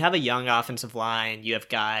 when you have a young offensive line, you have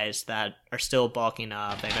guys that are still bulking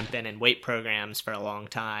up. They haven't been in weight programs for a long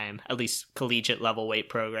time, at least collegiate level weight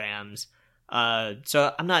programs.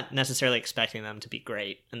 So I'm not necessarily expecting them to be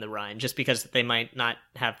great in the run, just because they might not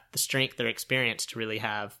have the strength or experience to really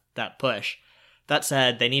have that push. That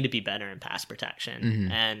said, they need to be better in pass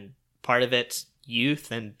protection. And part of it's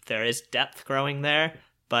youth, and there is depth growing there,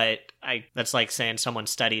 but that's like saying someone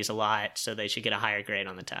studies a lot, so they should get a higher grade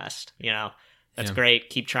on the test. That's great.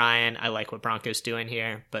 Keep trying. I like what Bronco's doing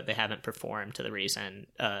here, but they haven't performed to the reason,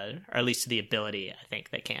 or at least to the ability I think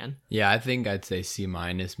they can. Yeah, I think I'd say C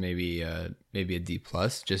minus, maybe a D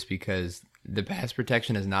plus, just because the pass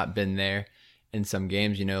protection has not been there in some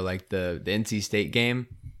games. Like the NC State game,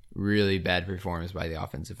 really bad performance by the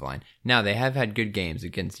offensive line. Now, they have had good games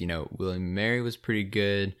against, William & Mary was pretty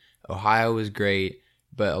good. Ohio was great.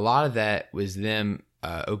 But a lot of that was them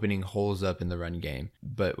opening holes up in the run game.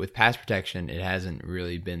 But with pass protection, it hasn't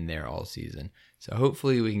really been there all season. So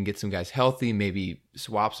hopefully we can get some guys healthy, maybe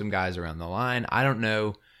swap some guys around the line. I don't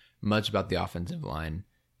know much about the offensive line.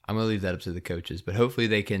 I'm going to leave that up to the coaches. But hopefully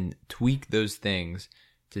they can tweak those things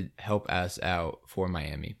to help us out for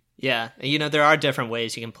Miami. Yeah, there are different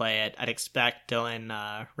ways you can play it. I'd expect Dylan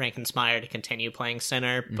Rankensmeyer to continue playing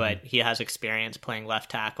center, but he has experience playing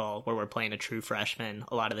left tackle, where we're playing a true freshman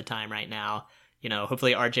a lot of the time right now.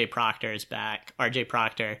 Hopefully RJ Proctor is back. RJ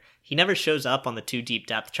Proctor, he never shows up on the 2 deep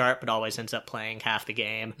depth chart, but always ends up playing half the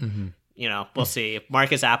game. We'll see.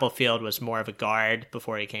 Marcus Applefield was more of a guard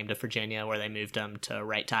before he came to Virginia, where they moved him to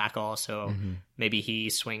right tackle. So maybe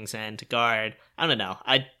he swings in to guard. I don't know.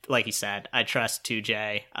 Like you said, I trust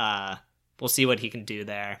 2J. We'll see what he can do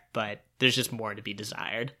there, but there's just more to be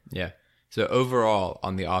desired. Yeah. So overall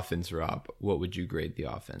on the offense, Rob, what would you grade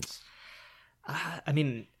the offense? I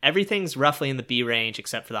mean, everything's roughly in the B range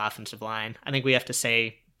except for the offensive line. I think we have to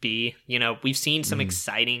say B. We've seen some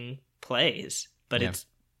exciting plays, but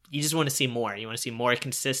you just want to see more. You want to see more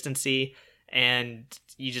consistency, and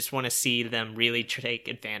you just want to see them really take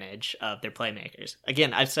advantage of their playmakers.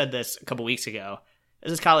 Again, I've said this a couple weeks ago.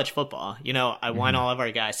 This is college football. I want all of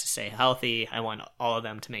our guys to stay healthy. I want all of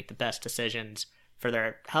them to make the best decisions for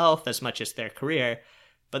their health as much as their career.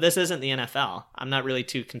 But this isn't the NFL. I'm not really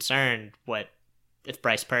too concerned if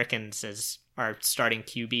Bryce Perkins is our starting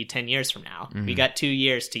QB 10 years from now. We got 2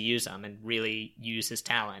 years to use him and really use his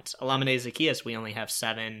talents. Olamide Zaccheaus, we only have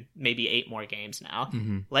 7, maybe 8 more games now.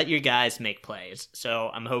 Let your guys make plays. So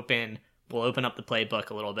I'm hoping we'll open up the playbook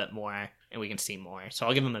a little bit more and we can see more. So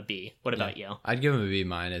I'll give him a B. What about you? I'd give him a B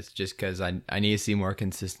minus, just because I need to see more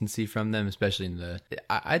consistency from them, especially in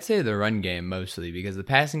I'd say the run game mostly, because the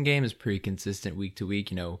passing game is pretty consistent week to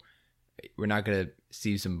week. We're not going to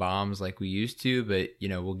see some bombs like we used to, but,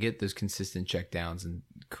 we'll get those consistent checkdowns and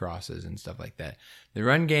crosses and stuff like that. The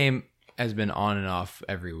run game has been on and off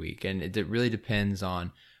every week, and it really depends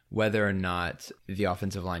on whether or not the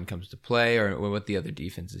offensive line comes to play or what the other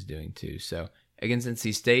defense is doing too. So against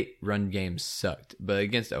NC State, run game sucked. But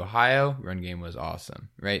against Ohio, run game was awesome,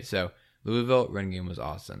 right? So Louisville, run game was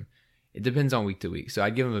awesome. It depends on week to week. So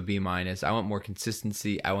I'd give them a B minus. I want more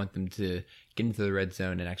consistency. I want them to get into the red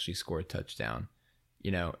zone and actually score a touchdown,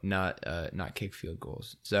 not kick field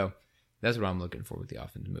goals. So that's what I'm looking for with the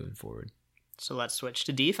offense moving forward. So let's switch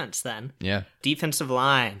to defense then. Yeah. Defensive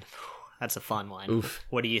line. That's a fun one. Oof.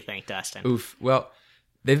 What do you think, Dustin? Oof. Well,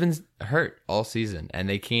 they've been hurt all season, and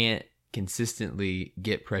they can't consistently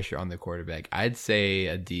get pressure on the quarterback. I'd say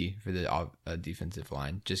a D for the defensive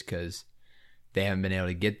line, just because they haven't been able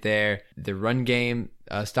to get there. The run game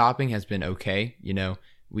stopping has been okay. You know,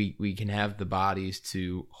 we can have the bodies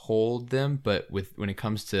to hold them, but when it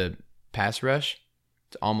comes to pass rush,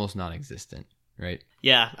 it's almost non-existent, right?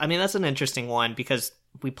 Yeah, I mean, that's an interesting one because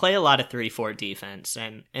we play a lot of 3-4 defense,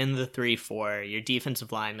 and in the 3-4, your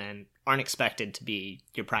defensive linemen aren't expected to be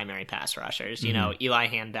your primary pass rushers. You know, Eli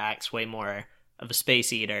Handback's way more of a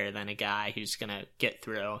space eater than a guy who's going to get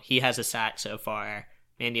through. He has a sack so far.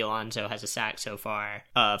 Mandy Alonso has a sack so far.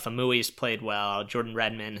 Famuyi's played well. Jordan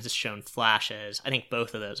Redmond has shown flashes. I think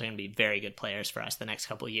both of those are going to be very good players for us the next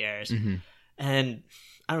couple of years. And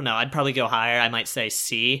I don't know, I'd probably go higher. I might say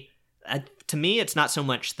C. To me, it's not so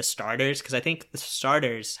much the starters, because I think the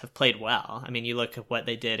starters have played well. I mean, you look at what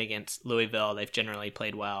they did against Louisville, they've generally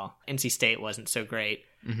played well. NC State wasn't so great.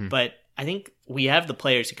 But I think we have the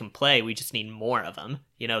players who can play. We just need more of them.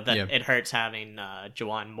 You know, that it hurts having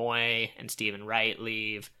Jawan Moy and Stephen Wright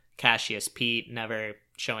leave. Cassius Pete never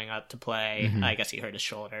showing up to play. I guess he hurt his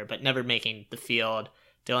shoulder, but never making the field.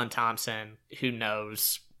 Dylan Thompson, who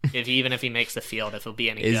knows even if he makes the field, if he'll be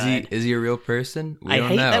any good. Is he a real person? I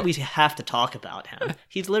hate that we have to talk about him.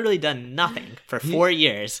 He's literally done nothing for 4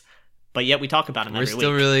 years, but yet we talk about him every week. We're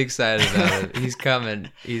still really excited about him. He's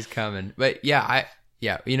coming. But yeah,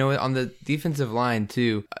 you know, on the defensive line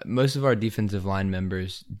too, most of our defensive line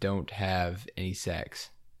members don't have any sacks,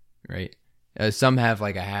 right? Some have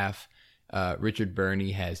like a half. Richard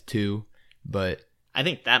Burney has 2, but I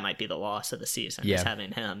think that might be the loss of the season, is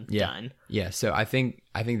having him done. Yeah, so I think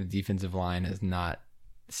the defensive line has not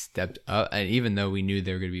stepped up, and even though we knew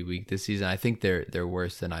they were going to be weak this season, I think they're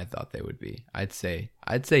worse than I thought they would be. I'd say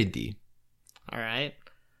D. All right,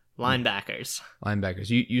 linebackers.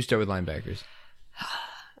 You start with linebackers.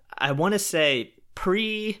 I want to say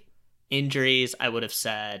pre-injuries, I would have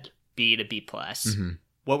said B to B+.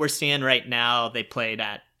 What we're seeing right now, they played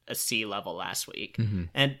at a C level last week,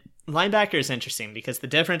 and linebacker is interesting because the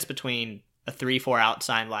difference between a 3-4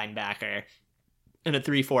 outside linebacker and a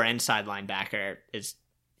 3-4 inside linebacker is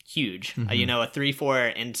huge. You know, a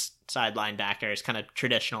 3-4 inside linebacker is kind of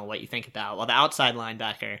traditional, what you think about. While the outside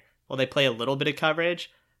linebacker, they play a little bit of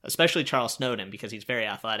coverage, especially Charles Snowden because he's very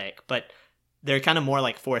athletic, but they're kind of more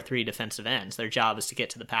like 4-3 defensive ends. Their job is to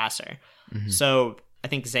get to the passer. So I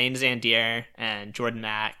think Zane Zandier and Jordan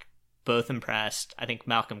Mack both impressed. I think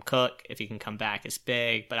Malcolm Cook, if he can come back, is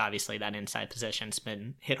big, but obviously that inside position's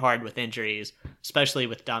been hit hard with injuries, especially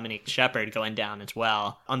with Dominique Shepard going down as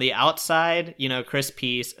well. On the outside, you know, Chris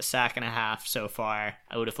Peace, a sack and a half so far.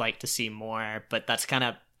 I would have liked to see more, but that's kind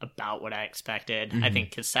of about what I expected. I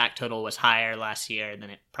think his sack total was higher last year than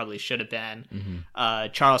it probably should have been.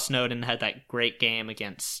 Charles Snowden had that great game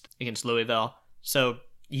against Louisville. So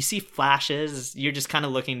you see flashes, you're just kind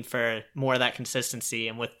of looking for more of that consistency,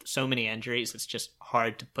 and with so many injuries, it's just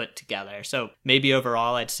hard to put together. So maybe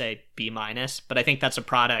overall, I'd say B-, but I think that's a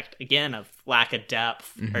product, again, of lack of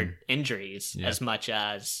depth or injuries as much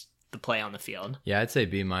as the play on the field. Yeah, I'd say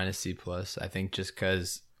B-, C+. I think just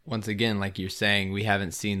because, once again, like you're saying, we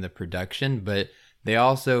haven't seen the production, but they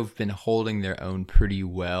also have been holding their own pretty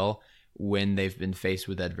well when they've been faced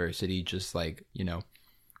with adversity, just like, you know,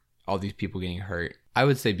 all these people getting hurt. I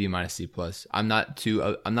would say B-, C+. I'm not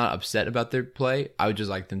upset about their play. I would just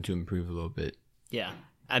like them to improve a little bit. Yeah.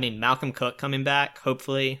 I mean, Malcolm Cook coming back,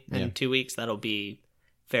 hopefully, in 2 weeks, that'll be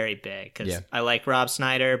very big. Because I like Rob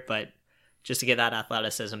Snyder, but just to get that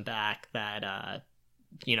athleticism back, that,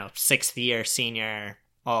 you know, 6th year senior,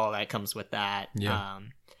 all that comes with that. Yeah.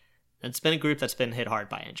 It's been a group that's been hit hard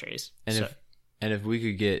by injuries. And if we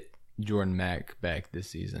could get Jordan Mack back this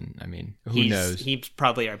season, I mean, who knows? He's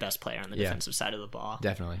probably our best player on the defensive side of the ball.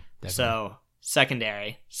 Definitely. So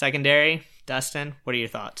secondary, Dustin, what are your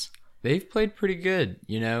thoughts? They've played pretty good.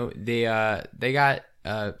 You know, they got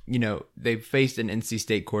you know, they faced an NC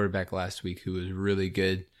State quarterback last week who was really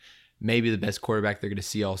good, maybe the best quarterback they're going to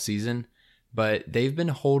see all season. But they've been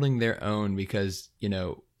holding their own because, you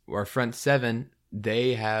know, our front seven,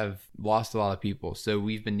 they have lost a lot of people, so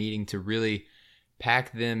we've been needing to really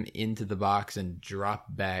pack them into the box and drop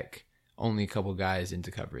back only a couple guys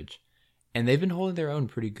into coverage. And they've been holding their own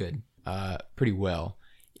pretty good, pretty well.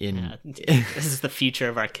 This is the future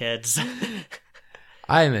of our kids.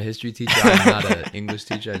 I am a history teacher. I'm not an English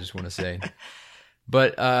teacher, I just want to say.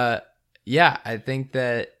 But yeah, I think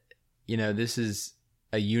that, you know, this is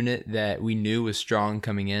a unit that we knew was strong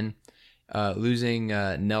coming in. Losing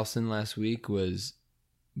Nelson last week was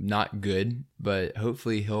not good, but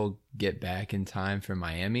hopefully he'll get back in time for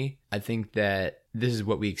Miami. I think that this is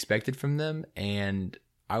what we expected from them, and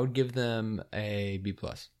I would give them a B+.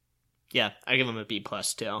 Yeah, I give them a B+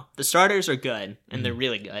 too. The starters are good, and they're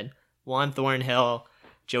really good. Juan Thornhill,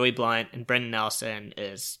 Joey Blunt, and Brendan Nelson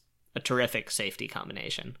is a terrific safety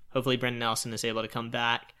combination. Hopefully Brendan Nelson is able to come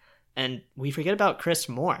back. And we forget about Chris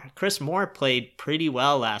Moore. Chris Moore played pretty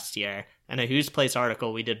well last year. And a Who's Place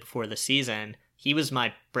article we did before the season, he was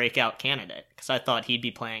my breakout candidate because I thought he'd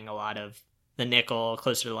be playing a lot of the nickel,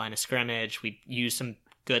 closer to the line of scrimmage. We'd use some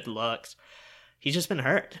good looks. He's just been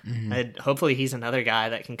hurt. And hopefully he's another guy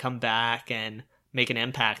that can come back and make an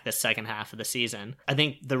impact this second half of the season. I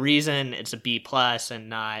think the reason it's a B+ and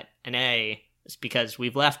not an A is because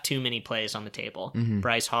we've left too many plays on the table.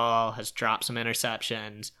 Bryce Hall has dropped some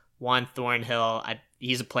interceptions. Juan Thornhill,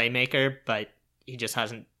 he's a playmaker, but he just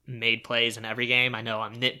hasn't made plays in every game. I know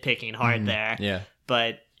I'm nitpicking hard there. Yeah.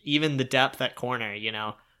 But even the depth at corner,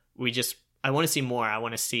 I want to see more. I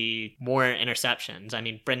want to see more interceptions. I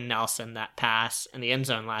mean, Brendan Nelson, that pass in the end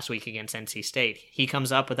zone last week against NC State, he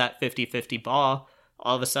comes up with that 50-50 ball.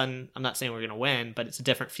 All of a sudden, I'm not saying we're going to win, but it's a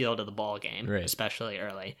different feel to the ball game, right, especially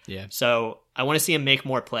early. Yeah. So I want to see him make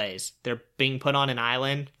more plays. They're being put on an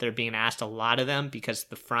island. They're being asked a lot of them because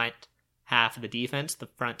the front half of the defense, the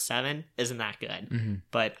front seven, isn't that good.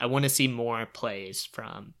 But I want to see more plays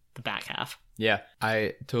from the back half. Yeah,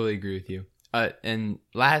 I totally agree with you. And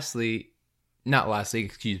the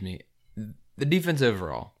defense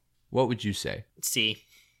overall, what would you say? C.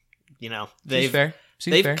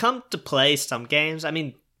 They've come to play some games. I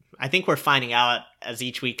mean, I think we're finding out as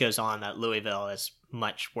each week goes on that Louisville is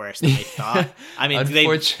much worse than we thought. I mean,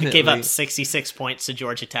 they gave up 66 points to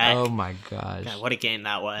Georgia Tech. Oh my gosh. God, what a game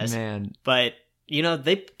that was. Man. But,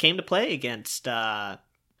 they came to play against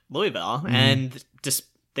Louisville, and just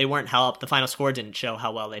they weren't helped. The final score didn't show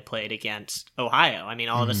how well they played against Ohio. I mean,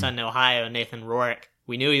 all of a sudden, Ohio, Nathan Rourke,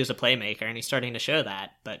 we knew he was a playmaker, and he's starting to show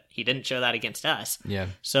that, but he didn't show that against us. Yeah.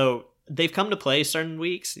 So they've come to play certain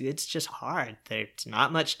weeks. It's just hard. There's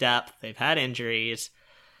not much depth. They've had injuries.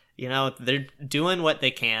 They're doing what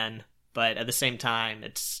they can, but at the same time,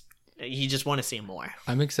 you just want to see more.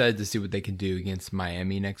 I'm excited to see what they can do against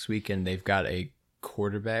Miami next week, and they've got a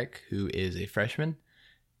quarterback who is a freshman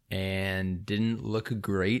and didn't look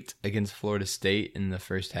great against Florida State in the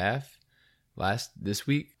first half this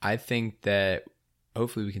week. I think that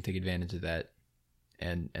hopefully we can take advantage of that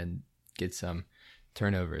and get some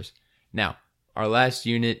turnovers. Now, our last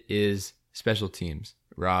unit is special teams.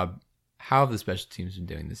 Rob, how have the special teams been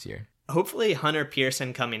doing this year? Hopefully Hunter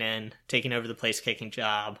Pearson coming in, taking over the place kicking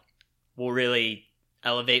job, will really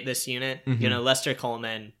elevate this unit. Lester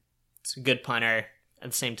Coleman, it's a good punter. At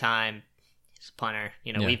the same time, he's a punter.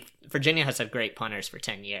 Virginia has had great punters for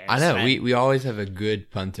 10 years. I know. Right? We always have a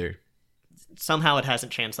good punter. Somehow it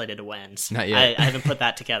hasn't translated to wins. Not yet. I haven't put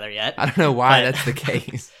that together yet. I don't know why that's the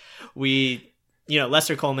case.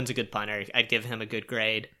 Lester Coleman's a good punter. I'd give him a good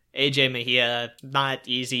grade. AJ Mejia, not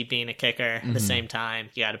easy being a kicker. At the same time,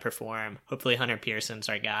 you got to perform. Hopefully Hunter Pearson's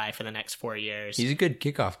our guy for the next 4 years. He's a good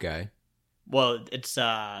kickoff guy. Well, it's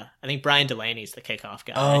I think Brian Delaney's the kickoff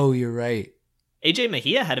guy. Oh, you're right. AJ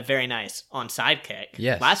Mejia had a very nice onside kick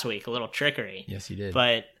last week, a little trickery. Yes, he did.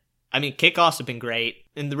 But, I mean, kickoffs have been great.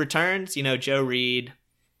 In the returns, Joe Reed,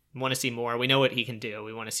 want to see more. We know what he can do.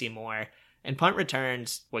 We want to see more. And punt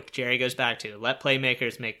returns, what Jerry goes back to, let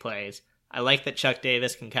playmakers make plays. I like that Chuck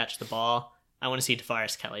Davis can catch the ball. I want to see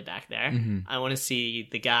DeForest Kelly back there. I want to see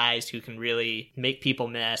the guys who can really make people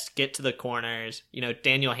miss, get to the corners.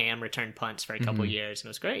 Daniel Ham returned punts for a couple years, and it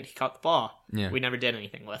was great. He caught the ball. Yeah. We never did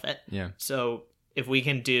anything with it. Yeah. So if we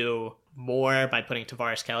can do more by putting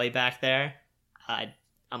DeForest Kelly back there,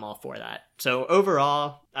 I'm all for that. So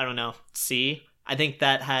overall, I don't know, C. I think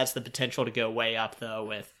that has the potential to go way up, though,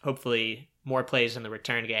 with hopefully more plays in the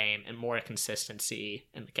return game and more consistency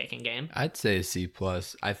in the kicking game. I'd say a C+.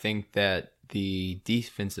 I think that the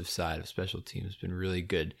defensive side of special teams has been really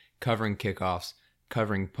good, covering kickoffs,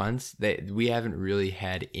 covering punts. We haven't really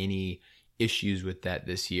had any issues with that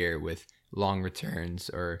this year with long returns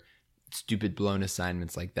or stupid blown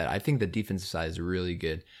assignments like that. I think the defensive side is really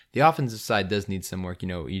good. The offensive side does need some work.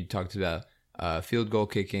 You talked about field goal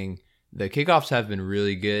kicking. The kickoffs have been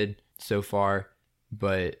really good so far,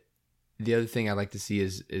 but the other thing I'd like to see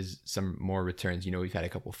is some more returns. We've had a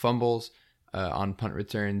couple fumbles on punt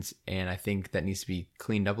returns, and I think that needs to be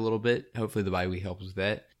cleaned up a little bit. Hopefully the bye week helps with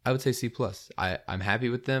that. I would say C+. I'm happy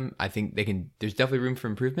with them. I think they can. There's definitely room for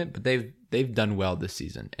improvement, but they've done well this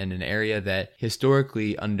season in an area that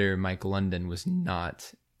historically under Mike London was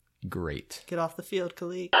not great. Get off the field,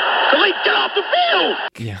 Khalid. Khalid, get off the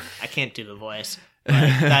field! Yeah. I can't do the voice.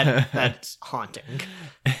 That's haunting.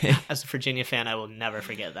 As a Virginia fan, I will never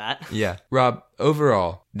forget that. Yeah. Rob,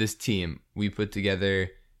 overall, this team, we put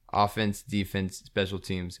together offense, defense, special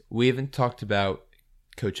teams. We haven't talked about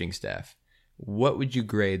coaching staff. What would you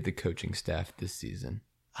grade the coaching staff this season?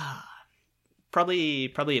 Probably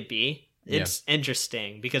a B. It's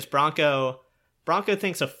interesting because Bronco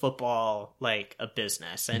thinks of football like a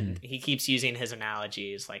business, and he keeps using his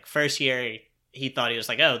analogies. Like first year, he thought he was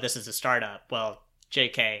like, oh, this is a startup. Well,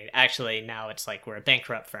 JK, actually now it's like we're a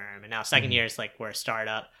bankrupt firm. And now second year, it's like we're a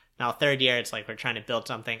startup. Now third year, it's like we're trying to build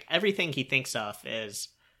something. Everything he thinks of is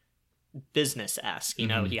business-esque. You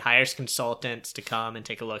know, he hires consultants to come and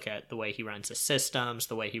take a look at the way he runs his systems,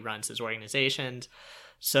 the way he runs his organizations.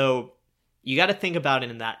 So you got to think about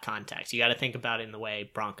it in that context. You got to think about it in the way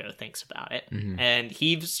Bronco thinks about it. And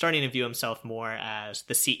he's starting to view himself more as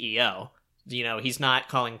the CEO. You know, he's not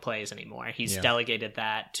calling plays anymore. He's delegated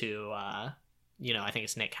that to, I think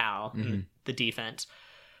it's Nick Howell, the defense.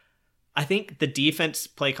 I think the defense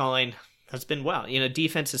play calling has been well. You know,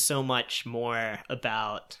 defense is so much more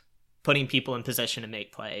about putting people in position to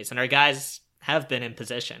make plays. And our guys have been in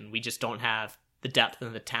position. We just don't have the depth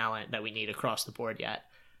and the talent that we need across the board yet.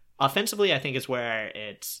 Offensively, I think is where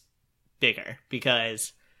it's bigger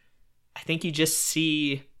because I think you just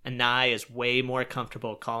see Anai is way more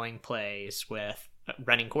comfortable calling plays with a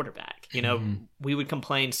running quarterback. You know, we would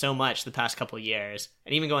complain so much the past couple of years,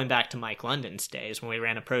 and even going back to Mike London's days when we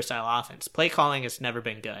ran a pro-style offense, play calling has never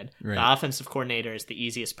been good. Right. The offensive coordinator is the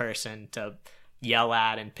easiest person to yell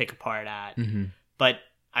at and pick apart at. But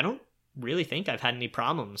I don't really think I've had any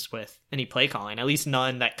problems with any play calling, at least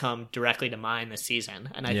none that come directly to mind this season.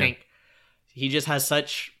 And I think he just has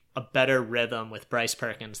such a better rhythm with Bryce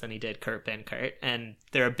Perkins than he did Kurt Benkert, and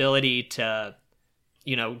their ability to,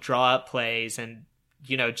 draw up plays and,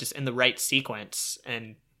 just in the right sequence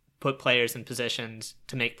and put players in positions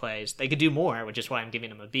to make plays. They could do more, which is why I'm giving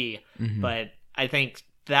him a B. But I think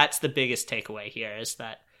that's the biggest takeaway here is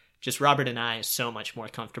that just Robert Anae is so much more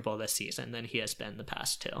comfortable this season than he has been the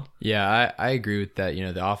past two. Yeah, I agree with that.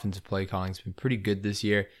 The offensive play calling's been pretty good this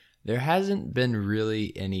year. There hasn't been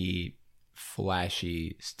really any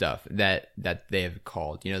flashy stuff that they have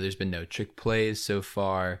called. There's been no trick plays so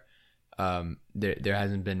far. There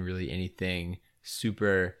hasn't been really anything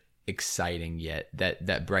super exciting yet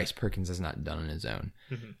that Bryce Perkins has not done on his own.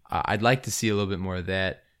 I'd like to see a little bit more of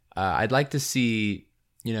that. I'd like to see,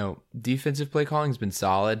 defensive play calling has been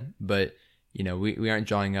solid, but we aren't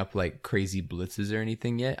drawing up like crazy blitzes or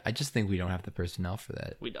anything yet. I just think we don't have the personnel for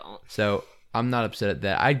that. We don't. So I'm not upset at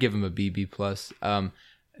that. I'd give him a B+.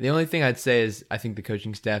 The only thing I'd say is I think the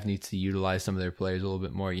coaching staff needs to utilize some of their players a little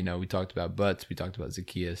bit more. We talked about Butts, we talked about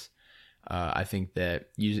Zacchaeus. I think that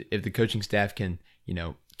if the coaching staff can,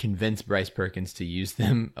 convince Bryce Perkins to use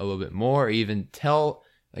them a little bit more, or even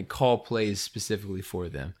call plays specifically for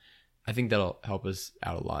them, I think that'll help us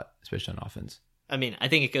out a lot, especially on offense. I mean, I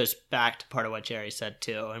think it goes back to part of what Jerry said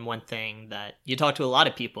too. And one thing that you talk to a lot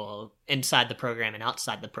of people inside the program and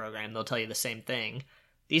outside the program, they'll tell you the same thing.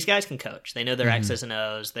 These guys can coach. They know their X's and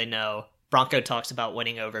O's. They know Bronco talks about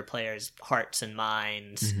winning over players' hearts and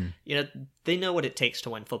minds. They know what it takes to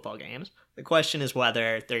win football games. The question is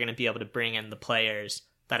whether they're going to be able to bring in the players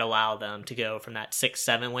that allow them to go from that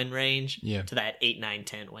 6-7 win range to that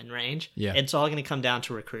 8-9-10 win range. Yeah. It's all going to come down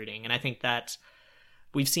to recruiting. And I think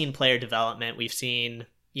we've seen player development. We've seen,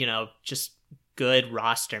 just good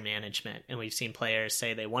roster management. And we've seen players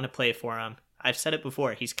say they want to play for him. I've said it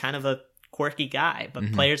before. He's kind of a quirky guy,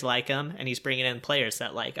 but players like him, and he's bringing in players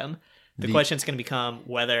that like him. The question is going to become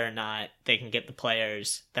whether or not they can get the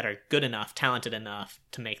players that are good enough, talented enough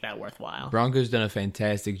to make that worthwhile. Bronco's done a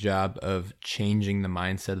fantastic job of changing the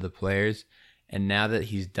mindset of the players. And now that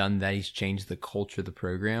he's done that, he's changed the culture of the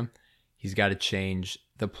program. He's got to change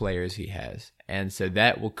the players he has. And so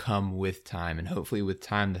that will come with time. And hopefully with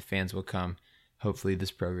time, the fans will come. Hopefully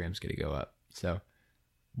this program's going to go up. So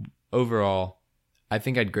overall, I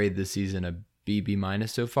think I'd grade this season a B-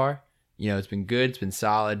 so far. It's been good. It's been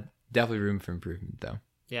solid. Definitely room for improvement, though.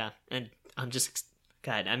 Yeah, and I'm just,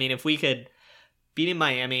 God, I mean, if we could beat in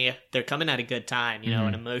Miami, they're coming at a good time.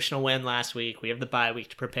 An emotional win last week. We have the bye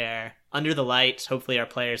week to prepare. Under the lights, hopefully our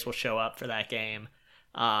players will show up for that game.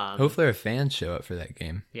 Hopefully our fans show up for that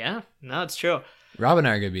game. Yeah, no, it's true. Rob and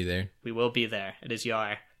I are going to be there. We will be there. It is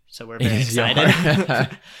Yar, so we're very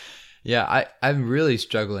excited. Yeah, I'm really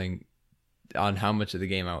struggling on how much of the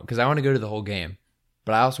game I want, because I want to go to the whole game,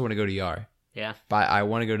 but I also want to go to Yar. Yeah. But I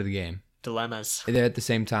want to go to the game. Dilemmas. They're at the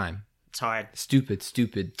same time. It's hard. Stupid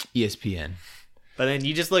ESPN. But then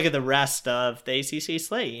you just look at the rest of the ACC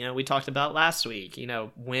slate. We talked about last week.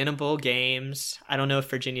 Winnable games. I don't know if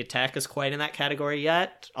Virginia Tech is quite in that category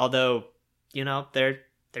yet, although, they're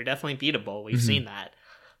definitely beatable. We've seen that.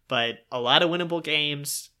 But a lot of winnable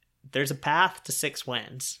games. there's a path to 6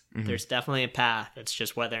 wins. There's definitely a path. It's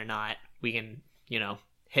just whether or not we can,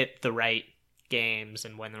 hit the right games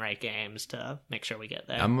and win the right games to make sure we get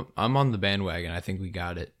there. I'm on the bandwagon. I think we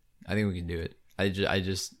got it. I think we can do it. I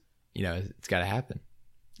just it's got to happen.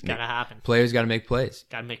 It's got to happen. Players got to make plays.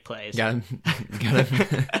 Got to make plays. Got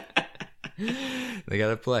to they got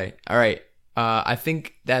to play. All right. I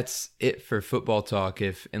think that's it for football talk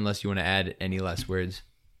unless you want to add any last words.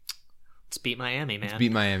 Let's beat Miami, man. Let's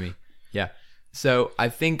beat Miami. Yeah. So I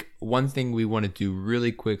think one thing we want to do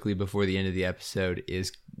really quickly before the end of the episode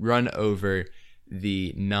is run over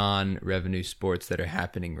the non-revenue sports that are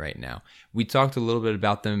happening right now. We talked a little bit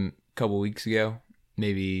about them a couple weeks ago,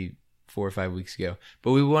 maybe 4 or 5 weeks ago,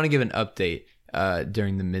 but we want to give an update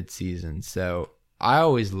during the midseason. So I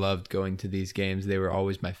always loved going to these games. They were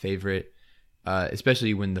always my favorite,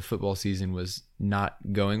 especially when the football season was not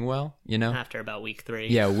going well, After about week 3.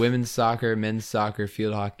 Yeah, women's soccer, men's soccer,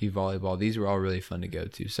 field hockey, volleyball. These were all really fun to go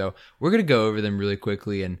to. So we're going to go over them really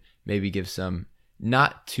quickly and maybe give some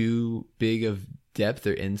not too big of depth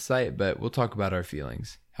or insight, but we'll talk about our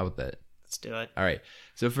feelings. How about that? Let's do it. All right.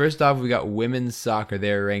 So first off, we got women's soccer.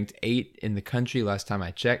 They're ranked 8 in the country last time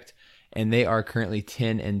I checked, and they are currently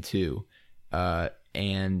 10-2.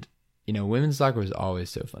 And women's soccer was always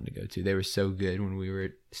so fun to go to. They were so good when we were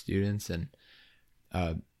students, and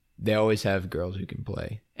they always have girls who can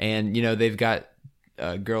play. And, they've got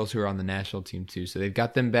girls who are on the national team too. So they've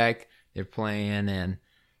got them back. They're playing, and,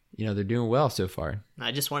 they're doing well so far.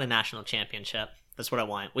 I just won a national championship. That's what I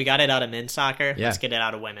want. We got it out of men's soccer. Yeah. Let's get it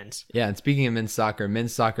out of women's. Yeah, and speaking of men's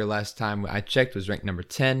soccer last time I checked was ranked number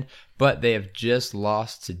 10, but they have just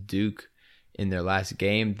lost to Duke in their last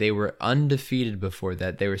game. They were undefeated before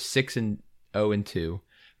that. They were 6-0-2,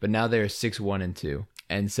 but now they're 6-1-2.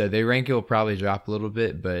 And so their ranking will probably drop a little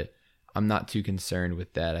bit, but I'm not too concerned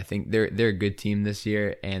with that. I think they're a good team this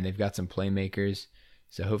year, and they've got some playmakers.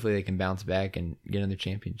 So hopefully they can bounce back and get another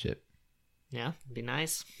championship. Yeah, it'd be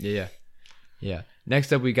nice. Yeah.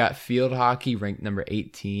 Next up, we got field hockey, ranked number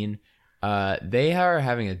 18. They are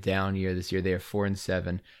having a down year this year. They are 4-7.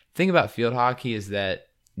 The thing about field hockey is that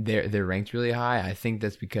they're ranked really high. I think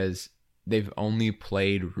that's because they've only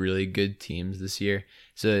played really good teams this year.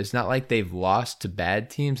 So it's not like they've lost to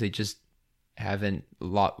bad teams. They just haven't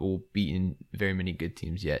beaten very many good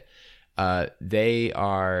teams yet. They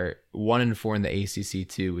are 1-4 in the ACC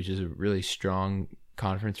too, which is a really strong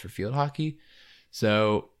conference for field hockey.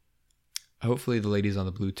 So hopefully the ladies on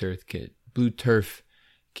the blue turf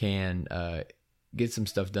can get some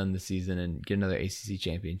stuff done this season and get another ACC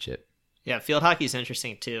championship. Yeah, field hockey is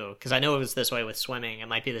interesting too, because I know it was this way with swimming. It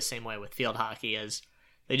might be the same way with field hockey, as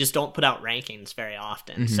they just don't put out rankings very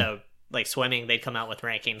often. Mm-hmm. So like swimming, they'd come out with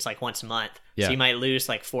rankings like once a month. Yeah. So you might lose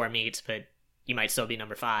like 4 meets, but you might still be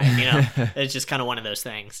number 5. It's just kind of one of those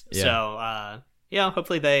things. Yeah. So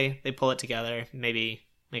hopefully they pull it together. Maybe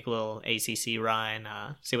make a little ACC run,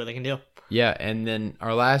 see what they can do. Yeah, and then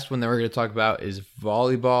our last one that we're going to talk about is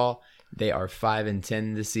volleyball. They are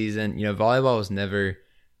 5-10 this season. Volleyball was never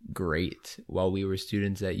great while we were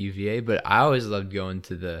students at UVA, but I always loved going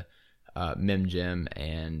to the Mem Gym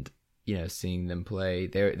and seeing them play.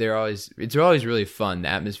 It's always really fun. The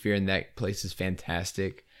atmosphere in that place is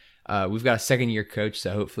fantastic. We've got a second-year coach,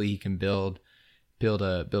 so hopefully he can build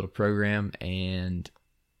a program. And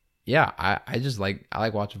yeah, I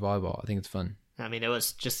like watching volleyball. I think it's fun. I mean, it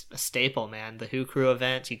was just a staple, man. The Who Crew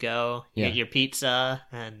event, you go, get your pizza,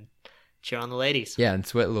 and cheer on the ladies. Yeah, and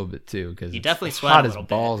sweat a little bit too, because you definitely sweat hot a little as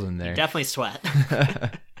balls bit. In there. You definitely sweat.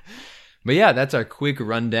 But yeah, that's our quick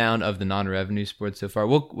rundown of the non-revenue sports so far.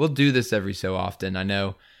 We'll do this every so often. I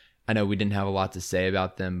know we didn't have a lot to say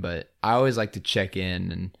about them, but I always like to check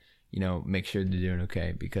in and make sure they're doing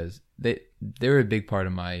okay, because they were a big part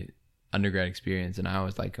of my undergrad experience, and I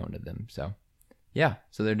always like going to them. So yeah,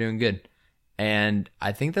 so they're doing good. And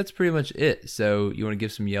I think that's pretty much it. So you want to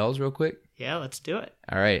give some yells real quick? Yeah, let's do it.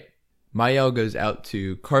 All right. My yell goes out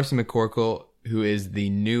to Carson McCorkle, who is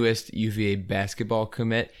the newest UVA basketball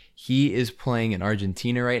commit. He is playing in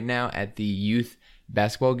Argentina right now at the youth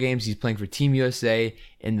basketball games. He's playing for Team USA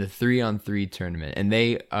in the 3-on-3 tournament. And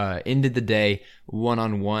they ended the day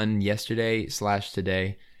 1-on-1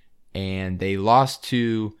 yesterday/today. And they lost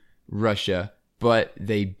to Russia, but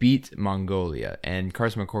they beat Mongolia. And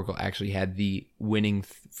Carson McCorkle actually had the winning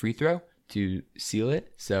free throw to seal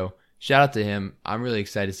it. So shout out to him. I'm really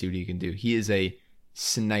excited to see what he can do. He is a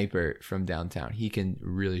sniper from downtown. He can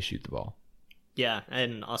really shoot the ball. Yeah,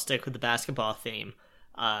 and I'll stick with the basketball theme.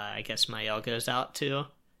 I guess my yell goes out to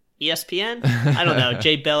ESPN. I don't know.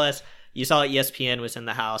 Jay Billis. You saw ESPN was in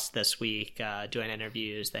the house this week doing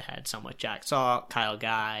interviews. They had some with Jack Salt, Kyle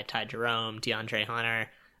Guy, Ty Jerome, DeAndre Hunter.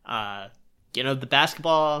 The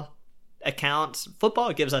basketball accounts,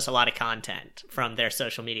 football gives us a lot of content from their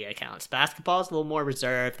social media accounts. Basketball is a little more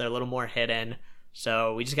reserved. They're a little more hidden.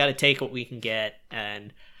 So we just got to take what we can get.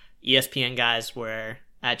 And ESPN guys were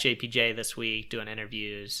at JPJ this week doing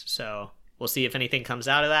interviews. So we'll see if anything comes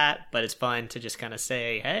out of that. But it's fun to just kind of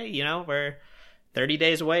say, hey, we're 30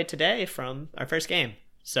 days away today from our first game.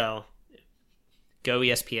 So go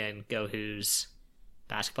ESPN, go Who's.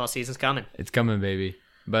 Basketball season's coming. It's coming, baby.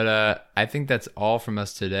 But I think that's all from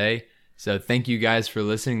us today. So thank you guys for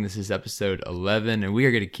listening. This is episode 11, and we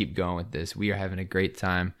are going to keep going with this. We are having a great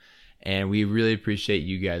time, and we really appreciate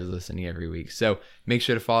you guys listening every week. So make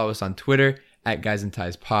sure to follow us on Twitter at Guys and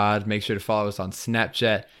Ties Pod. Make sure to follow us on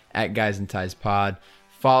Snapchat at Guys and Ties Pod.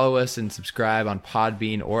 Follow us and subscribe on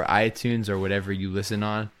Podbean or iTunes or whatever you listen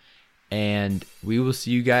on. And we will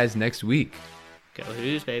see you guys next week. Go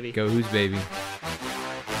Who's, baby. Go Who's, baby.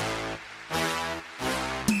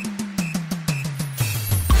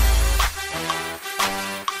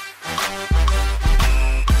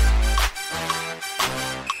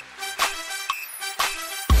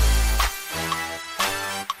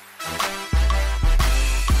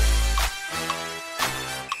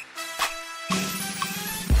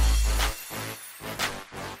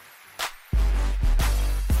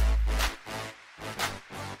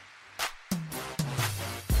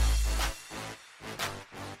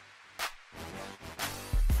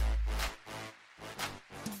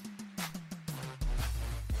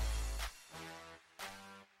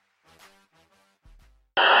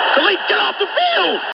 Khalid, get off the field!